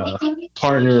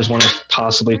partners want to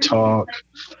possibly talk,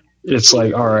 it's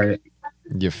like, all right.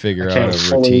 You figure out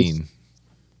a routine.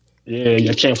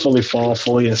 Yeah, I can't fall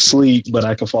fully asleep, but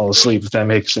I can fall asleep, if that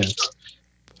makes sense.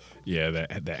 Yeah,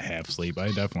 that half sleep, I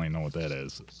definitely know what that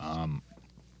is.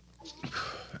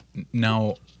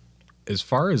 Now, as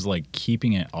far as like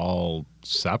keeping it all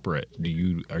separate,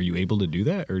 are you able to do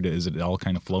that, or does it all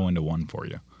kind of flow into one for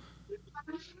you?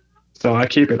 So I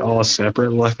keep it all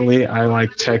separate. Luckily, I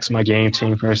like text my game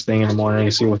team first thing in the morning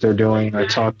to see what they're doing. I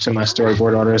talk to my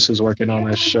storyboard artist who's working on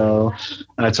this show.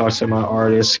 I talk to my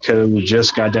artist who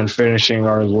just got done finishing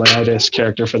our latest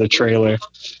character for the trailer.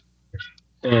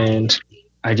 And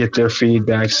I get their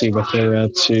feedback, see what they're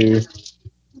up to,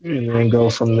 and then go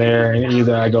from there. And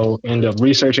either I go end up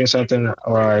researching something,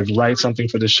 or I write something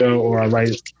for the show, or I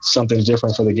write something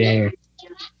different for the game.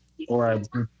 Or I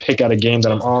pick out a game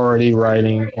that I'm already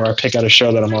writing, or I pick out a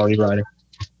show that I'm already writing.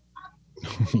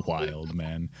 Wild,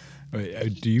 man.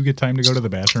 Do you get time to go to the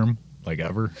bathroom, like,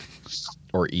 ever?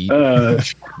 Or eat?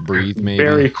 Breathe, maybe?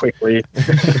 Very quickly.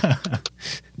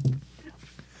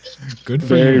 Good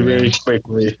for you, man. Very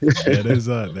quickly.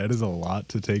 That is a lot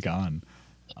to take on.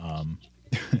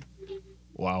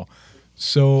 Wow.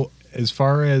 So as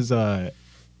far as the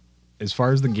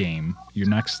game, your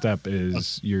next step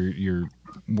is you're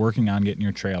working on getting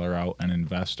your trailer out and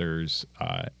investors,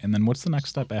 and then what's the next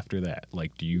step after that?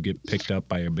 Like, do you get picked up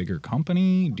by a bigger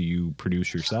company? Do you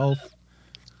produce yourself?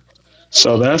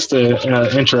 So that's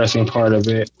the interesting part of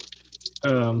it.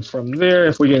 From there,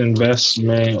 if we get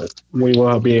investment, we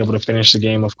will be able to finish the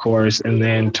game, of course, and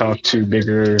then talk to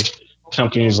bigger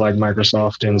companies like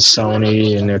Microsoft and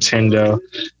Sony and Nintendo.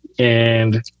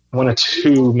 And 1 or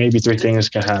 2, maybe 3 things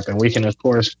can happen. We can, of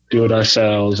course, do it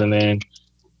ourselves and then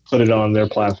put it on their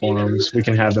platforms. We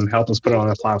can have them help us put it on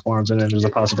their platforms, and then there's a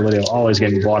possibility of always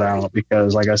getting bought out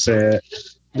because, like I said,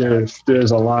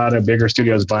 there's a lot of bigger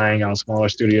studios buying out smaller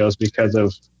studios because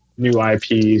of new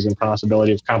IPs and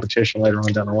possibility of competition later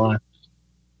on down the line.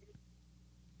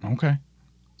 Okay.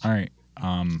 All right.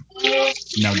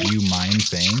 Now, do you mind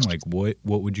saying, like, what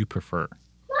would you prefer?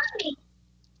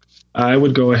 I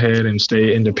would go ahead and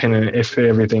stay independent if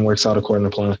everything works out according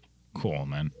to plan. Cool,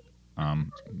 man.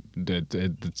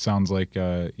 It sounds like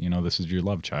this is your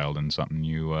love child and something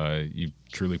you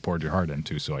truly poured your heart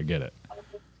into. So I get it.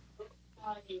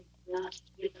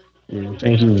 Yeah,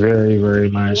 thank you very, very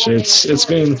much. It's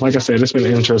been, like I said, it's been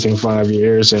an interesting 5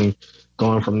 years, and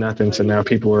going from nothing to now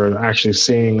people are actually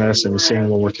seeing us and seeing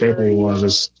what we're capable of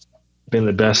has been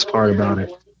the best part about it.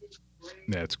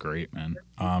 That's great, man.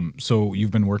 So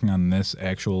you've been working on this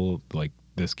actual like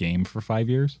this game for 5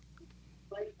 years?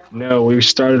 No, we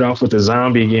started off with the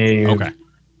zombie game, Okay.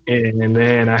 and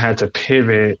then I had to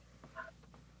pivot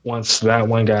once that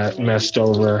one got messed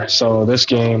over. So this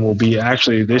game will be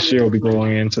actually this year will be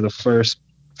going into the first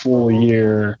full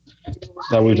year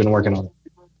that we've been working on it.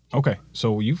 Okay.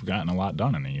 So you've gotten a lot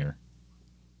done in a year.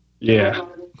 Yeah.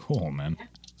 Cool, man.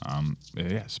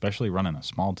 Yeah, especially running a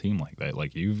small team like that.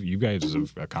 Like you guys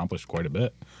have accomplished quite a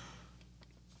bit.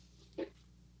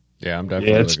 Yeah, I'm Yeah,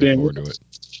 definitely looking forward to it.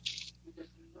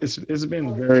 It's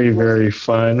been very, very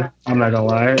fun. I'm not gonna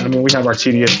lie. I mean, we have our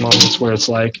tedious moments where it's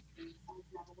like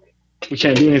we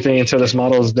can't do anything until this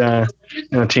model is done,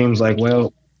 and the team's like,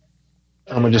 "Well,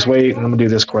 I'm gonna just wait and I'm gonna do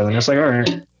this, Courtland." It's like, all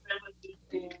right,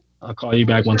 I'll call you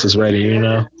back once it's ready.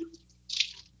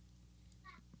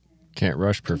 Can't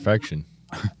rush perfection.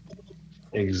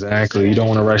 Exactly. You don't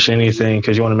want to rush anything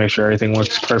because you want to make sure everything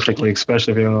works perfectly,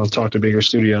 especially if you're going to talk to bigger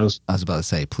studios. I was about to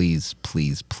say, please,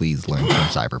 please, please learn from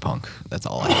Cyberpunk. That's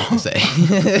all I have to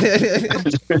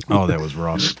say. Oh, that was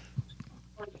rough.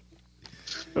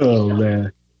 Oh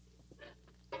man.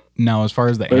 Now, as far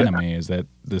as the anime, is that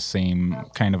the same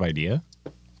kind of idea?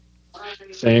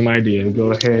 Same idea.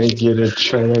 Go ahead, get a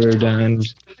trailer done,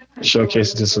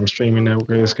 showcase it to some streaming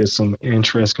networks, get some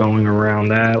interest going around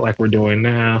that, like we're doing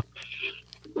now,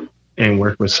 and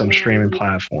work with some streaming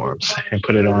platforms and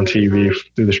put it on TV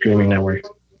through the streaming network.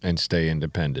 And stay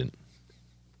independent.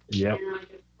 Yep.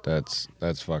 That's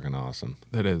fucking awesome.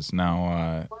 That is.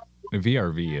 Now,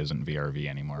 VRV isn't VRV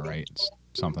anymore, right? It's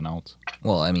something else.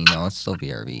 Well, I mean, no, it's still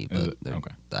VRV, Is but it?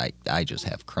 Okay. I just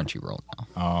have Crunchyroll now.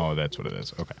 Oh, that's what it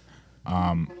is. Okay.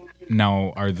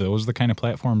 Now, are those the kind of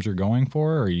platforms you're going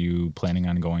for? Or are you planning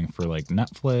on going for like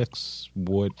Netflix?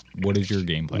 What is your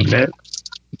game plan?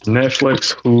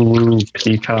 Netflix, Hulu,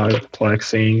 Peacock,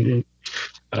 Plexing.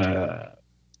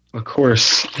 Of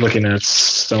course, looking at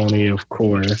Sony, of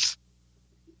course.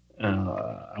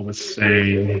 I would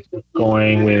say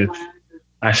going with.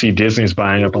 I see Disney's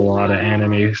buying up a lot of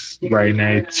animes right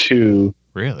now too.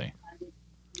 Really?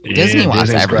 Disney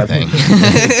wants Disney's everything.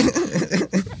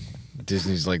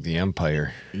 Disney's like the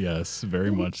empire. Yes,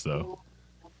 very much so.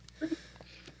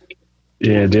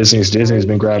 Yeah, Disney's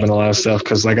been grabbing a lot of stuff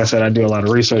because, like I said, I do a lot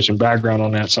of research and background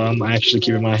on that, so I'm actually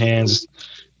keeping my hands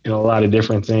in a lot of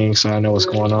different things, so I know what's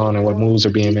going on and what moves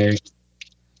are being made.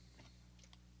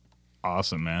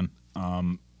 Awesome, man.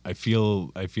 I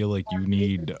feel like you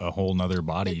need a whole nother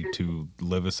body to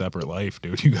live a separate life,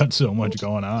 dude. You got so much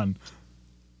going on.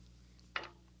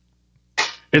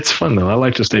 It's fun though. I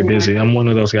like to stay busy. I'm one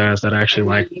of those guys that actually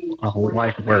like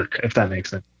work, if that makes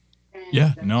sense.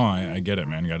 Yeah, no, I get it,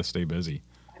 man. You got to stay busy.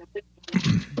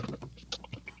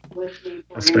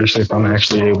 Especially if I'm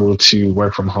actually able to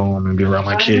work from home and be around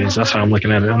my kids. That's how I'm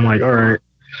looking at it. I'm like, all right,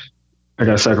 I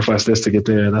got to sacrifice this to get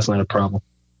there. That's not a problem.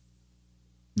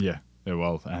 Yeah,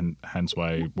 well, and hence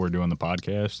why we're doing the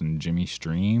podcast and Jimmy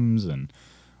streams, and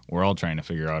we're all trying to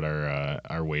figure out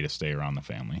our way to stay around the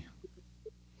family.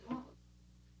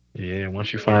 Yeah,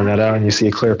 once you find that out and you see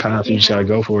a clear path, you just got to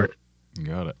go for it. You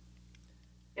got it.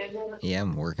 Yeah,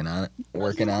 I'm working on it.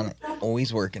 Working on it.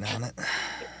 Always working on it.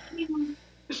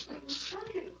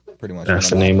 Pretty much. That's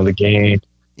the name of the game.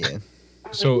 Yeah.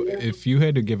 So if you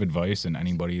had to give advice and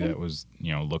anybody that was,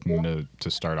 looking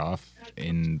to start off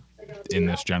in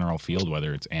this general field,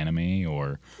 whether it's anime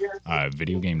or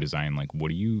video game design, like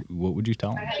what would you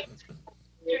tell them?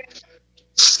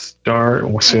 Start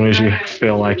as soon as you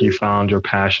feel like you found your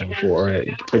passion for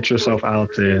it. Put yourself out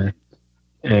there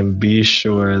and be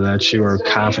sure that you are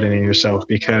confident in yourself,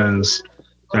 because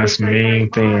that's main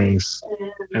things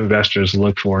investors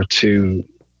look for too.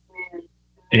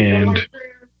 And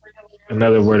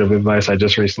another word of advice I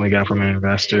just recently got from an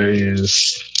investor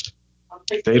is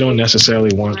they don't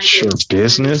necessarily want your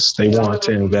business. They want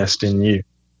to invest in you.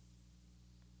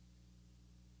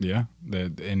 Yeah,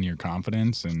 in your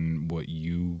confidence and what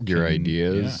your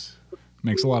ideas. Yeah,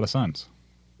 makes a lot of sense.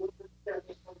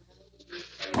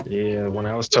 Yeah, when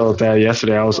I was told that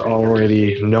yesterday, I was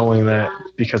already knowing that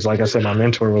because, like I said, my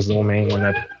mentor was the main one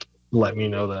that let me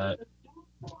know that.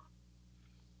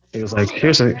 He was like,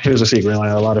 here's a secret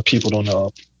like a lot of people don't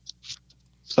know.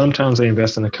 Sometimes they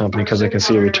invest in a company because they can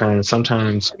see a return.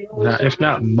 Sometimes, if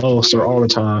not most or all the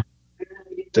time,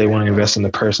 they want to invest in the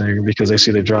person because they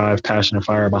see the drive, passion, and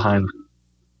fire behind them.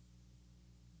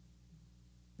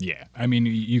 Yeah, I mean,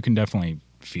 you can definitely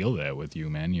feel that with you,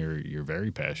 man. You're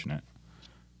very passionate.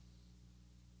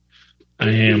 I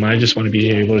am. I just want to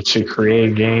be able to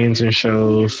create games and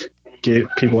shows, get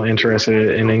people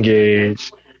interested and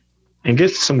engaged, and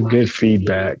get some good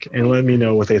feedback, and let me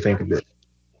know what they think of it.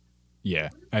 Yeah,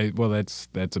 well, that's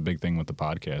a big thing with the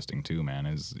podcasting too, man.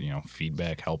 Is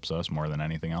feedback helps us more than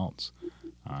anything else.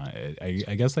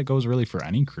 I guess that goes really for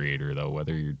any creator though,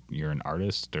 whether you're an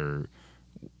artist or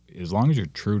as long as you're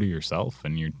true to yourself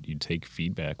and you take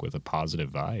feedback with a positive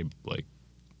vibe, like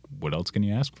what else can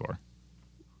you ask for?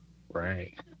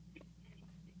 Right.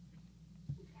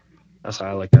 That's how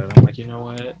I look at it. I'm like, you know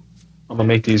what? I'm gonna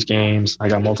make these games. I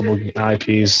got multiple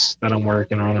IPs that I'm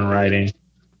working on and writing.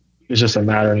 It's just a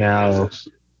matter now of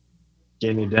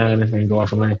getting it done and then going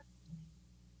from there.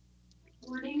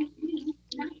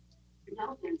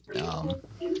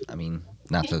 I mean,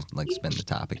 not to like spin the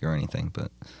topic or anything, but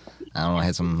I don't know. I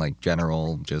had some like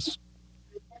general just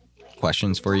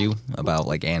questions for you about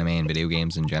like anime and video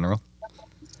games in general.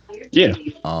 Yeah.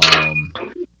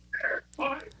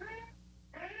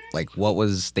 Like, what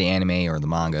was the anime or the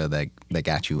manga that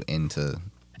got you into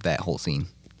that whole scene?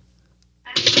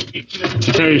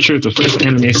 To tell you the truth, the first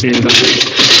anime series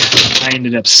I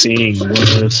ended up seeing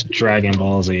was Dragon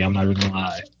Ball Z. I'm not even gonna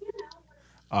lie.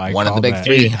 One of the big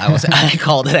three. I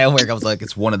called it at work. I was like,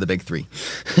 it's one of the big three.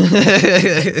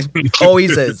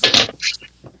 Always is.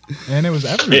 And it was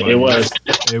everybody. It was.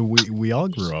 We all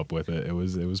grew up with it. It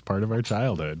was part of our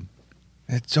childhood.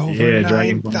 It's over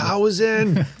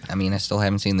 9,000. I mean, I still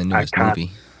haven't seen the newest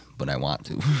movie, but I want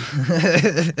to.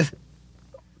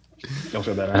 Don't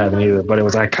feel bad, I haven't either, but it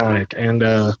was iconic. And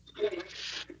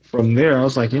from there, I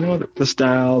was like, you know what, the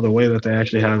style, the way that they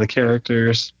actually have the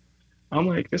characters, I'm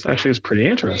like, this actually is pretty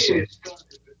interesting.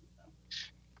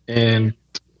 And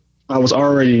I was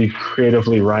already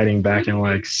creatively writing back in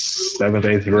like 7th,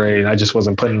 8th grade. I just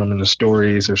wasn't putting them into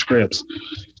stories or scripts.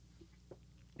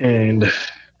 And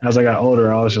as I got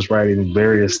older, I was just writing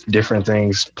various different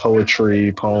things,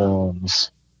 poetry,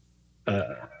 poems,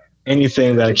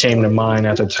 anything that came to mind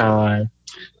at the time,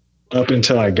 up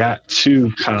until I got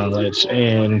to college.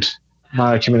 And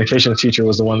my communication teacher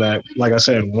was the one that, like I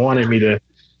said, wanted me to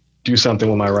do something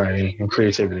with my writing and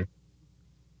creativity.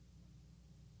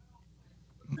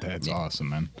 That's awesome,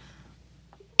 man.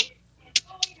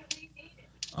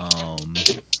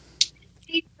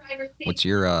 What's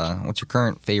your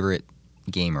current favorite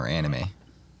game or anime?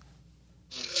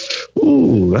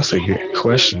 Ooh, that's a good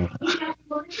question.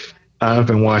 I've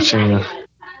been watching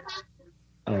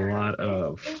a lot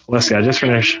of. Let's see, I just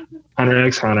finished Hunter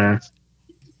x Hunter.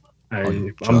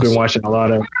 I've been watching a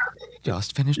lot of.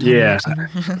 Just finished. Yeah.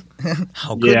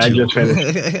 How could you? I just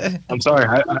finished. I'm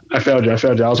sorry, I failed you.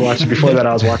 I was watching before that.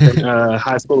 I was watching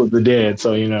High School of the Dead.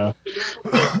 So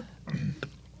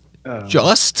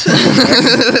Just.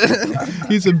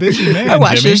 He's a busy man. I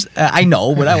watched Jimmy. this. I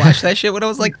know, but I watched that shit when I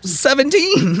was like 17.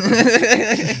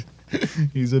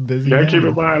 He's a busy Yeah, man. keep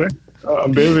it mind.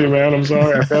 I'm busy, man. I'm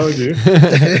sorry, I failed you.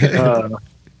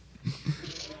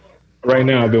 Right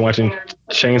now, I've been watching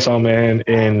Chainsaw Man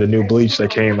and the new Bleach that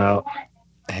came out.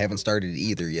 I haven't started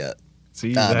either yet. See,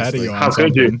 he's ahead of you on How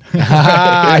could you?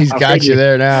 something. He's got you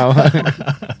there now.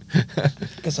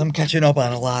 Because I'm catching up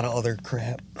on a lot of other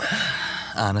crap.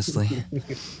 Honestly,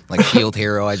 like Shield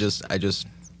Hero, I just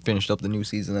finished up the new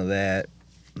season of that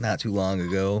not too long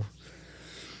ago.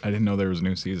 I didn't know there was a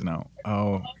new season out.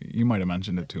 Oh, you might have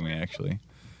mentioned it to me, actually.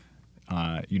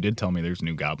 You did tell me there's a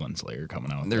new Goblin Slayer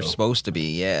coming out. There's supposed to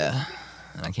be, yeah.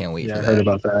 And I can't wait for I that. heard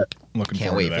about that.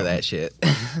 Can't wait for that shit.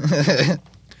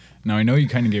 Now, I know you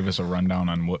kind of gave us a rundown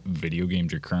on what video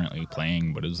games you're currently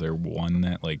playing, but is there one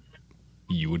that, like,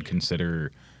 you would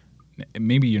consider,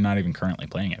 maybe you're not even currently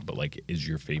playing it, but, like, is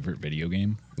your favorite video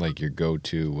game? Like your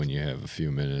go-to when you have a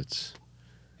few minutes.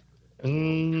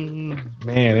 Man,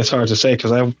 it's hard to say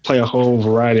because I play a whole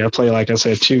variety. I play, like I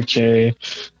said,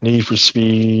 2K, Need for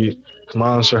Speed,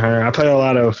 Monster Hunter. I play a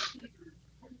lot of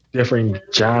different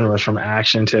genres, from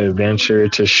action to adventure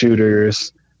to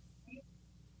shooters.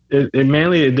 It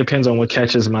mainly depends on what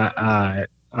catches my eye.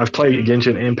 I've played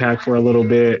Genshin Impact for a little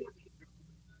bit.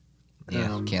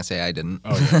 Yeah, can't say I didn't.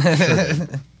 Oh, yeah, sure.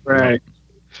 Right.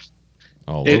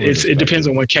 It depends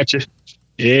on what catches.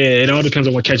 Yeah, it all depends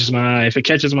on what catches my eye. If it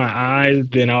catches my eye,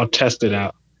 then I'll test it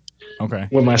out. Okay.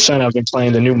 With my son, I've been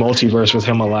playing the new multiverse with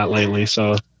him a lot lately.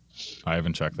 So I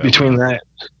haven't checked that. between that,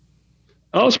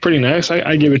 it's pretty nice.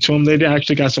 I give it to him. They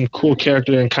actually got some cool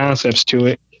character and concepts to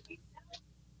it.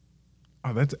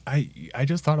 Oh, that's I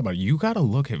just thought about it. You got to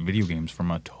look at video games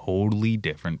from a totally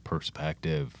different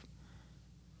perspective.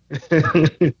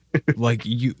 Like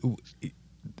you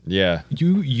Yeah.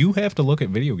 You have to look at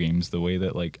video games the way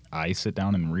that like I sit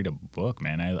down and read a book,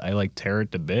 man. I like tear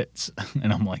it to bits,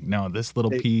 and I'm like, no, this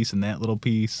little piece and that little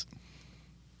piece.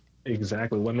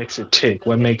 Exactly. What makes it tick?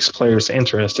 What makes players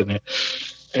interested in it?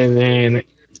 And then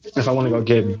if I want to go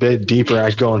get a bit deeper,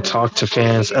 I go and talk to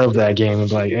fans of that game and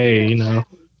be like, hey,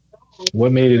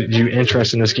 what made you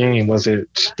interested in this game? Was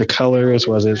it the colors?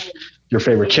 Was it your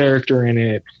favorite character in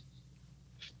it?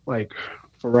 Like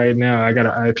for right now, I got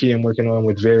an IP I'm working on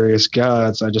with various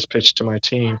gods. I just pitched to my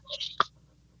team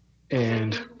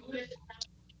and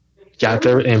got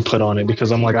their input on it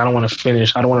because I'm like, I don't want to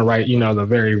finish. I don't want to write, the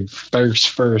very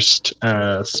first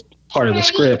part of the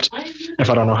script if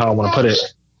I don't know how I want to put it.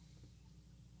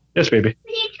 Yes, baby.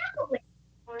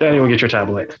 Daddy will get your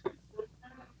tablet.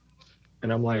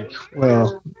 And I'm like,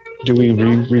 well, do we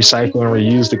recycle and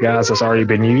reuse the gods that's already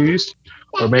been used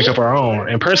or make up our own?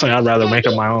 And personally, I'd rather make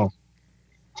up my own.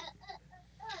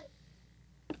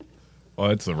 Well,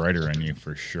 it's the writer in you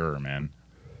for sure, man.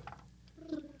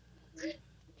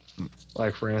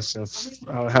 Like, for instance,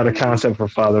 I had a concept for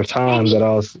Father Time that I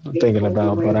was thinking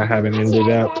about, but I haven't ended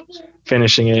up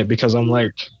finishing it because I'm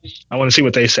like, I want to see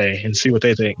what they say and see what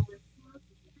they think.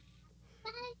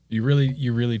 You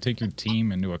really take your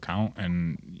team into account,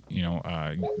 and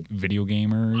video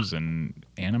gamers and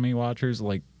anime watchers.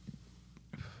 Like,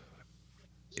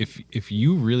 if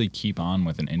you really keep on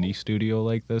with an indie studio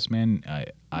like this, man,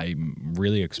 I'm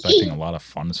really expecting a lot of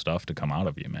fun stuff to come out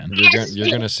of you, man. You're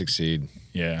gonna succeed.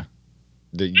 Yeah.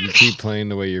 You keep playing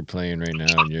the way you're playing right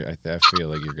now, and I feel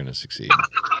like you're gonna succeed.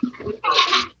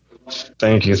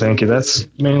 Thank you. That's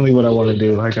mainly what I want to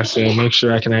do. Like I said, make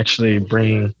sure I can actually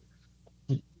bring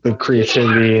the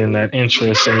creativity and that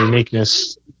interest and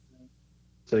uniqueness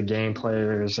to the game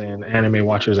players and anime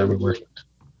watchers everywhere.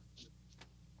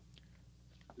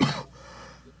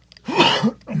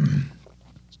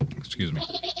 Excuse me.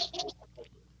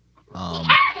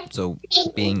 So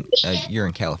being you're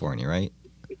in California, right?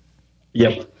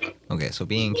 Yep. Okay, so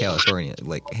being in California,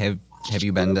 like have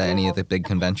you been to any of the big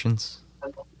conventions?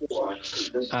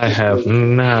 I have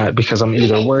not because I'm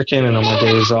either working and on my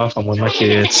days off, I'm with my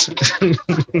kids.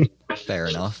 Fair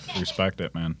enough. Respect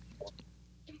it, man.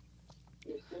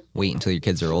 Wait until your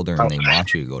kids are older and they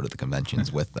want you to go to the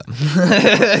conventions with them.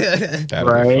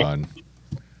 That'll be fun.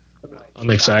 I'm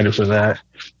excited for that.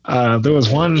 There was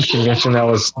one convention that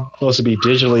was supposed to be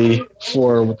digitally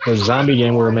for the zombie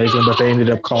game we were making, but they ended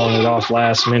up calling it off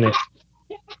last minute.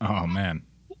 Oh man.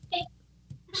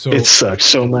 So it sucks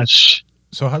so much.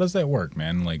 So how does that work,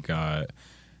 man? Like,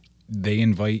 they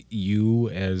invite you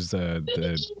as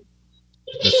the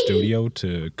studio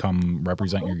to come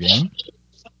represent your game?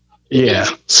 Yeah.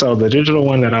 So the digital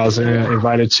one that I was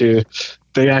invited to,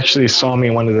 they actually saw me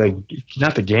in one of the,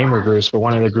 not the gamer groups, but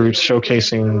one of the groups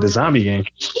showcasing the zombie game.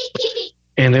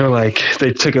 And they were like,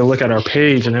 they took a look at our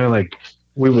page and they were like,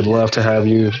 we would love to have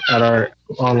you at our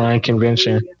online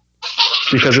convention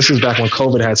because this is back when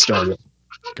COVID had started.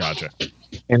 Gotcha.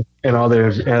 And all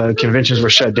their conventions were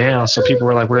shut down. So people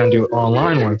were like, we're going to do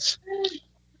online ones.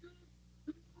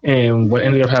 And what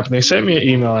ended up happening, they sent me an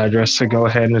email address to go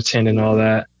ahead and attend and all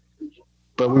that.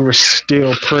 But we were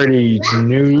still pretty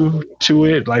new to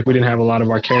it. Like, we didn't have a lot of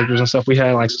our characters and stuff. We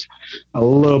had like a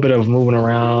little bit of moving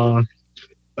around,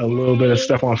 a little bit of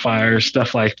stuff on fire,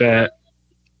 stuff like that.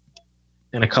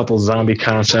 And a couple zombie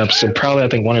concepts. And probably, I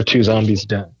think, one or two zombies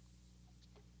done.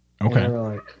 Okay. And they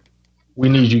were like, we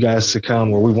need you guys to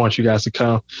come, or we want you guys to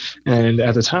come. And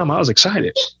at the time, I was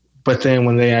excited. But then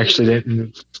when they actually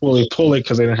didn't fully pull it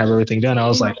because they didn't have everything done, I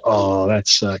was like, oh, that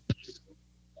sucked.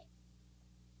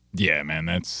 Yeah, man,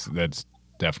 that's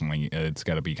definitely, it's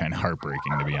got to be kind of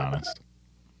heartbreaking, to be honest.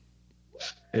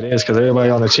 It is, because everybody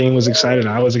on the team was excited.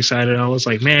 I was excited. I was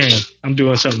like, man, I'm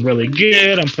doing something really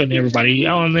good. I'm putting everybody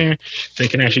on there. They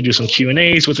can actually do some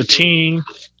Q&As with the team.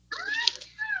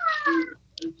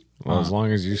 Well, as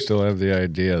long as you still have the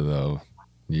idea, though,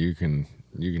 you can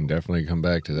definitely come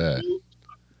back to that.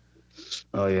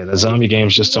 Oh, yeah, the zombie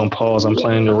game's just on pause. I'm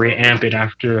planning to re-amp it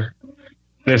after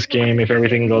this game if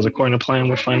everything goes according to plan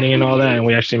with funding and all that, and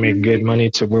we actually make good money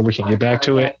to where we can get back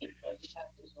to it.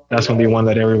 That's going to be one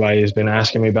that everybody has been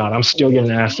asking me about. I'm still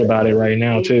getting asked about it right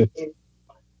now, too.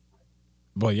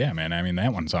 Well, yeah, man. I mean,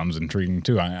 that one sounds intriguing,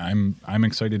 too. I'm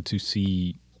excited to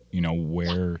see,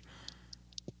 where...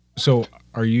 So,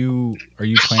 are you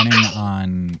planning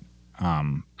on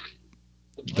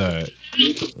the...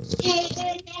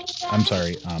 I'm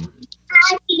sorry,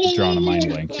 drawing a mind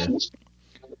blank here.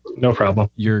 No problem.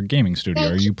 Your gaming studio,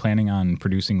 are you planning on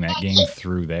producing that game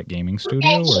through that gaming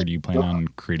studio, or do you plan on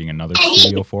creating another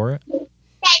studio for it?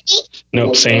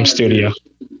 Nope, same studio.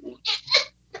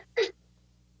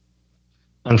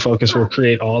 Unfocused will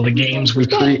create all the games we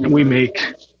make.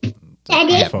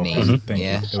 App Focus. name. Thank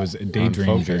Yeah. you. It was Daydream,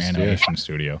 your Unfocused, animation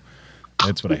studio.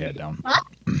 That's what I had down.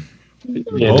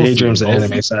 Yeah, Both- Daydream's the both-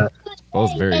 anime set.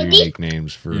 Both very unique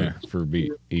names for Yeah.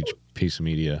 each piece of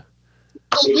media.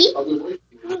 Thank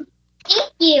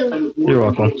you. You're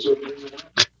welcome.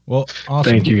 Well,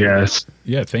 awesome. Thank you guys.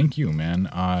 Yeah, thank you, man.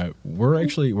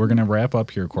 We're gonna wrap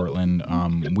up here, Courtland.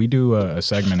 We do a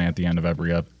segment at the end of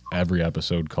every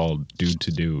episode called Dude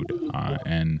to Dude,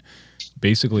 and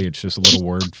basically it's just a little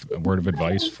word of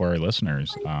advice for our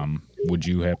listeners. Would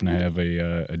you happen to have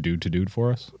a dude to dude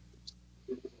for us?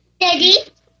 Daddy,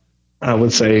 I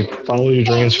would say follow your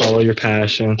dreams, follow your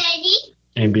passion, Daddy,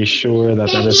 and be sure that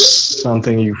is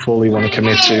something you fully want to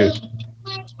commit to.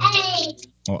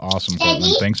 Well, awesome,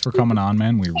 Courtland. Thanks for coming on,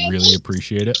 man. We really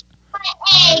appreciate it.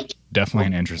 Definitely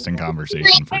an interesting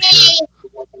conversation for sure.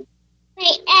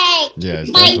 Yeah, it's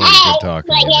definitely good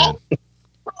talking to you, man.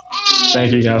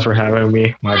 Thank you guys for having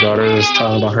me. My daughter is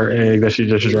talking about her egg that she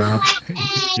just dropped.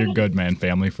 You're good, man.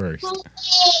 Family first.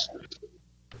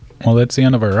 Well, that's the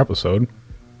end of our episode.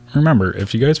 Remember,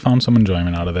 if you guys found some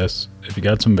enjoyment out of this, if you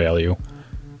got some value,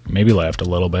 maybe laughed a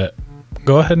little bit,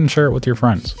 go ahead and share it with your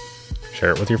friends.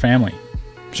 Share it with your family.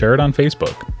 Share it on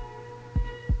Facebook.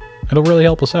 It'll really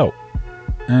help us out.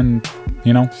 And,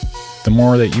 the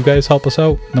more that you guys help us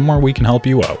out, the more we can help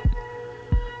you out.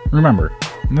 Remember,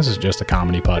 this is just a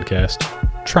comedy podcast.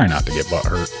 Try not to get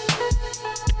butthurt.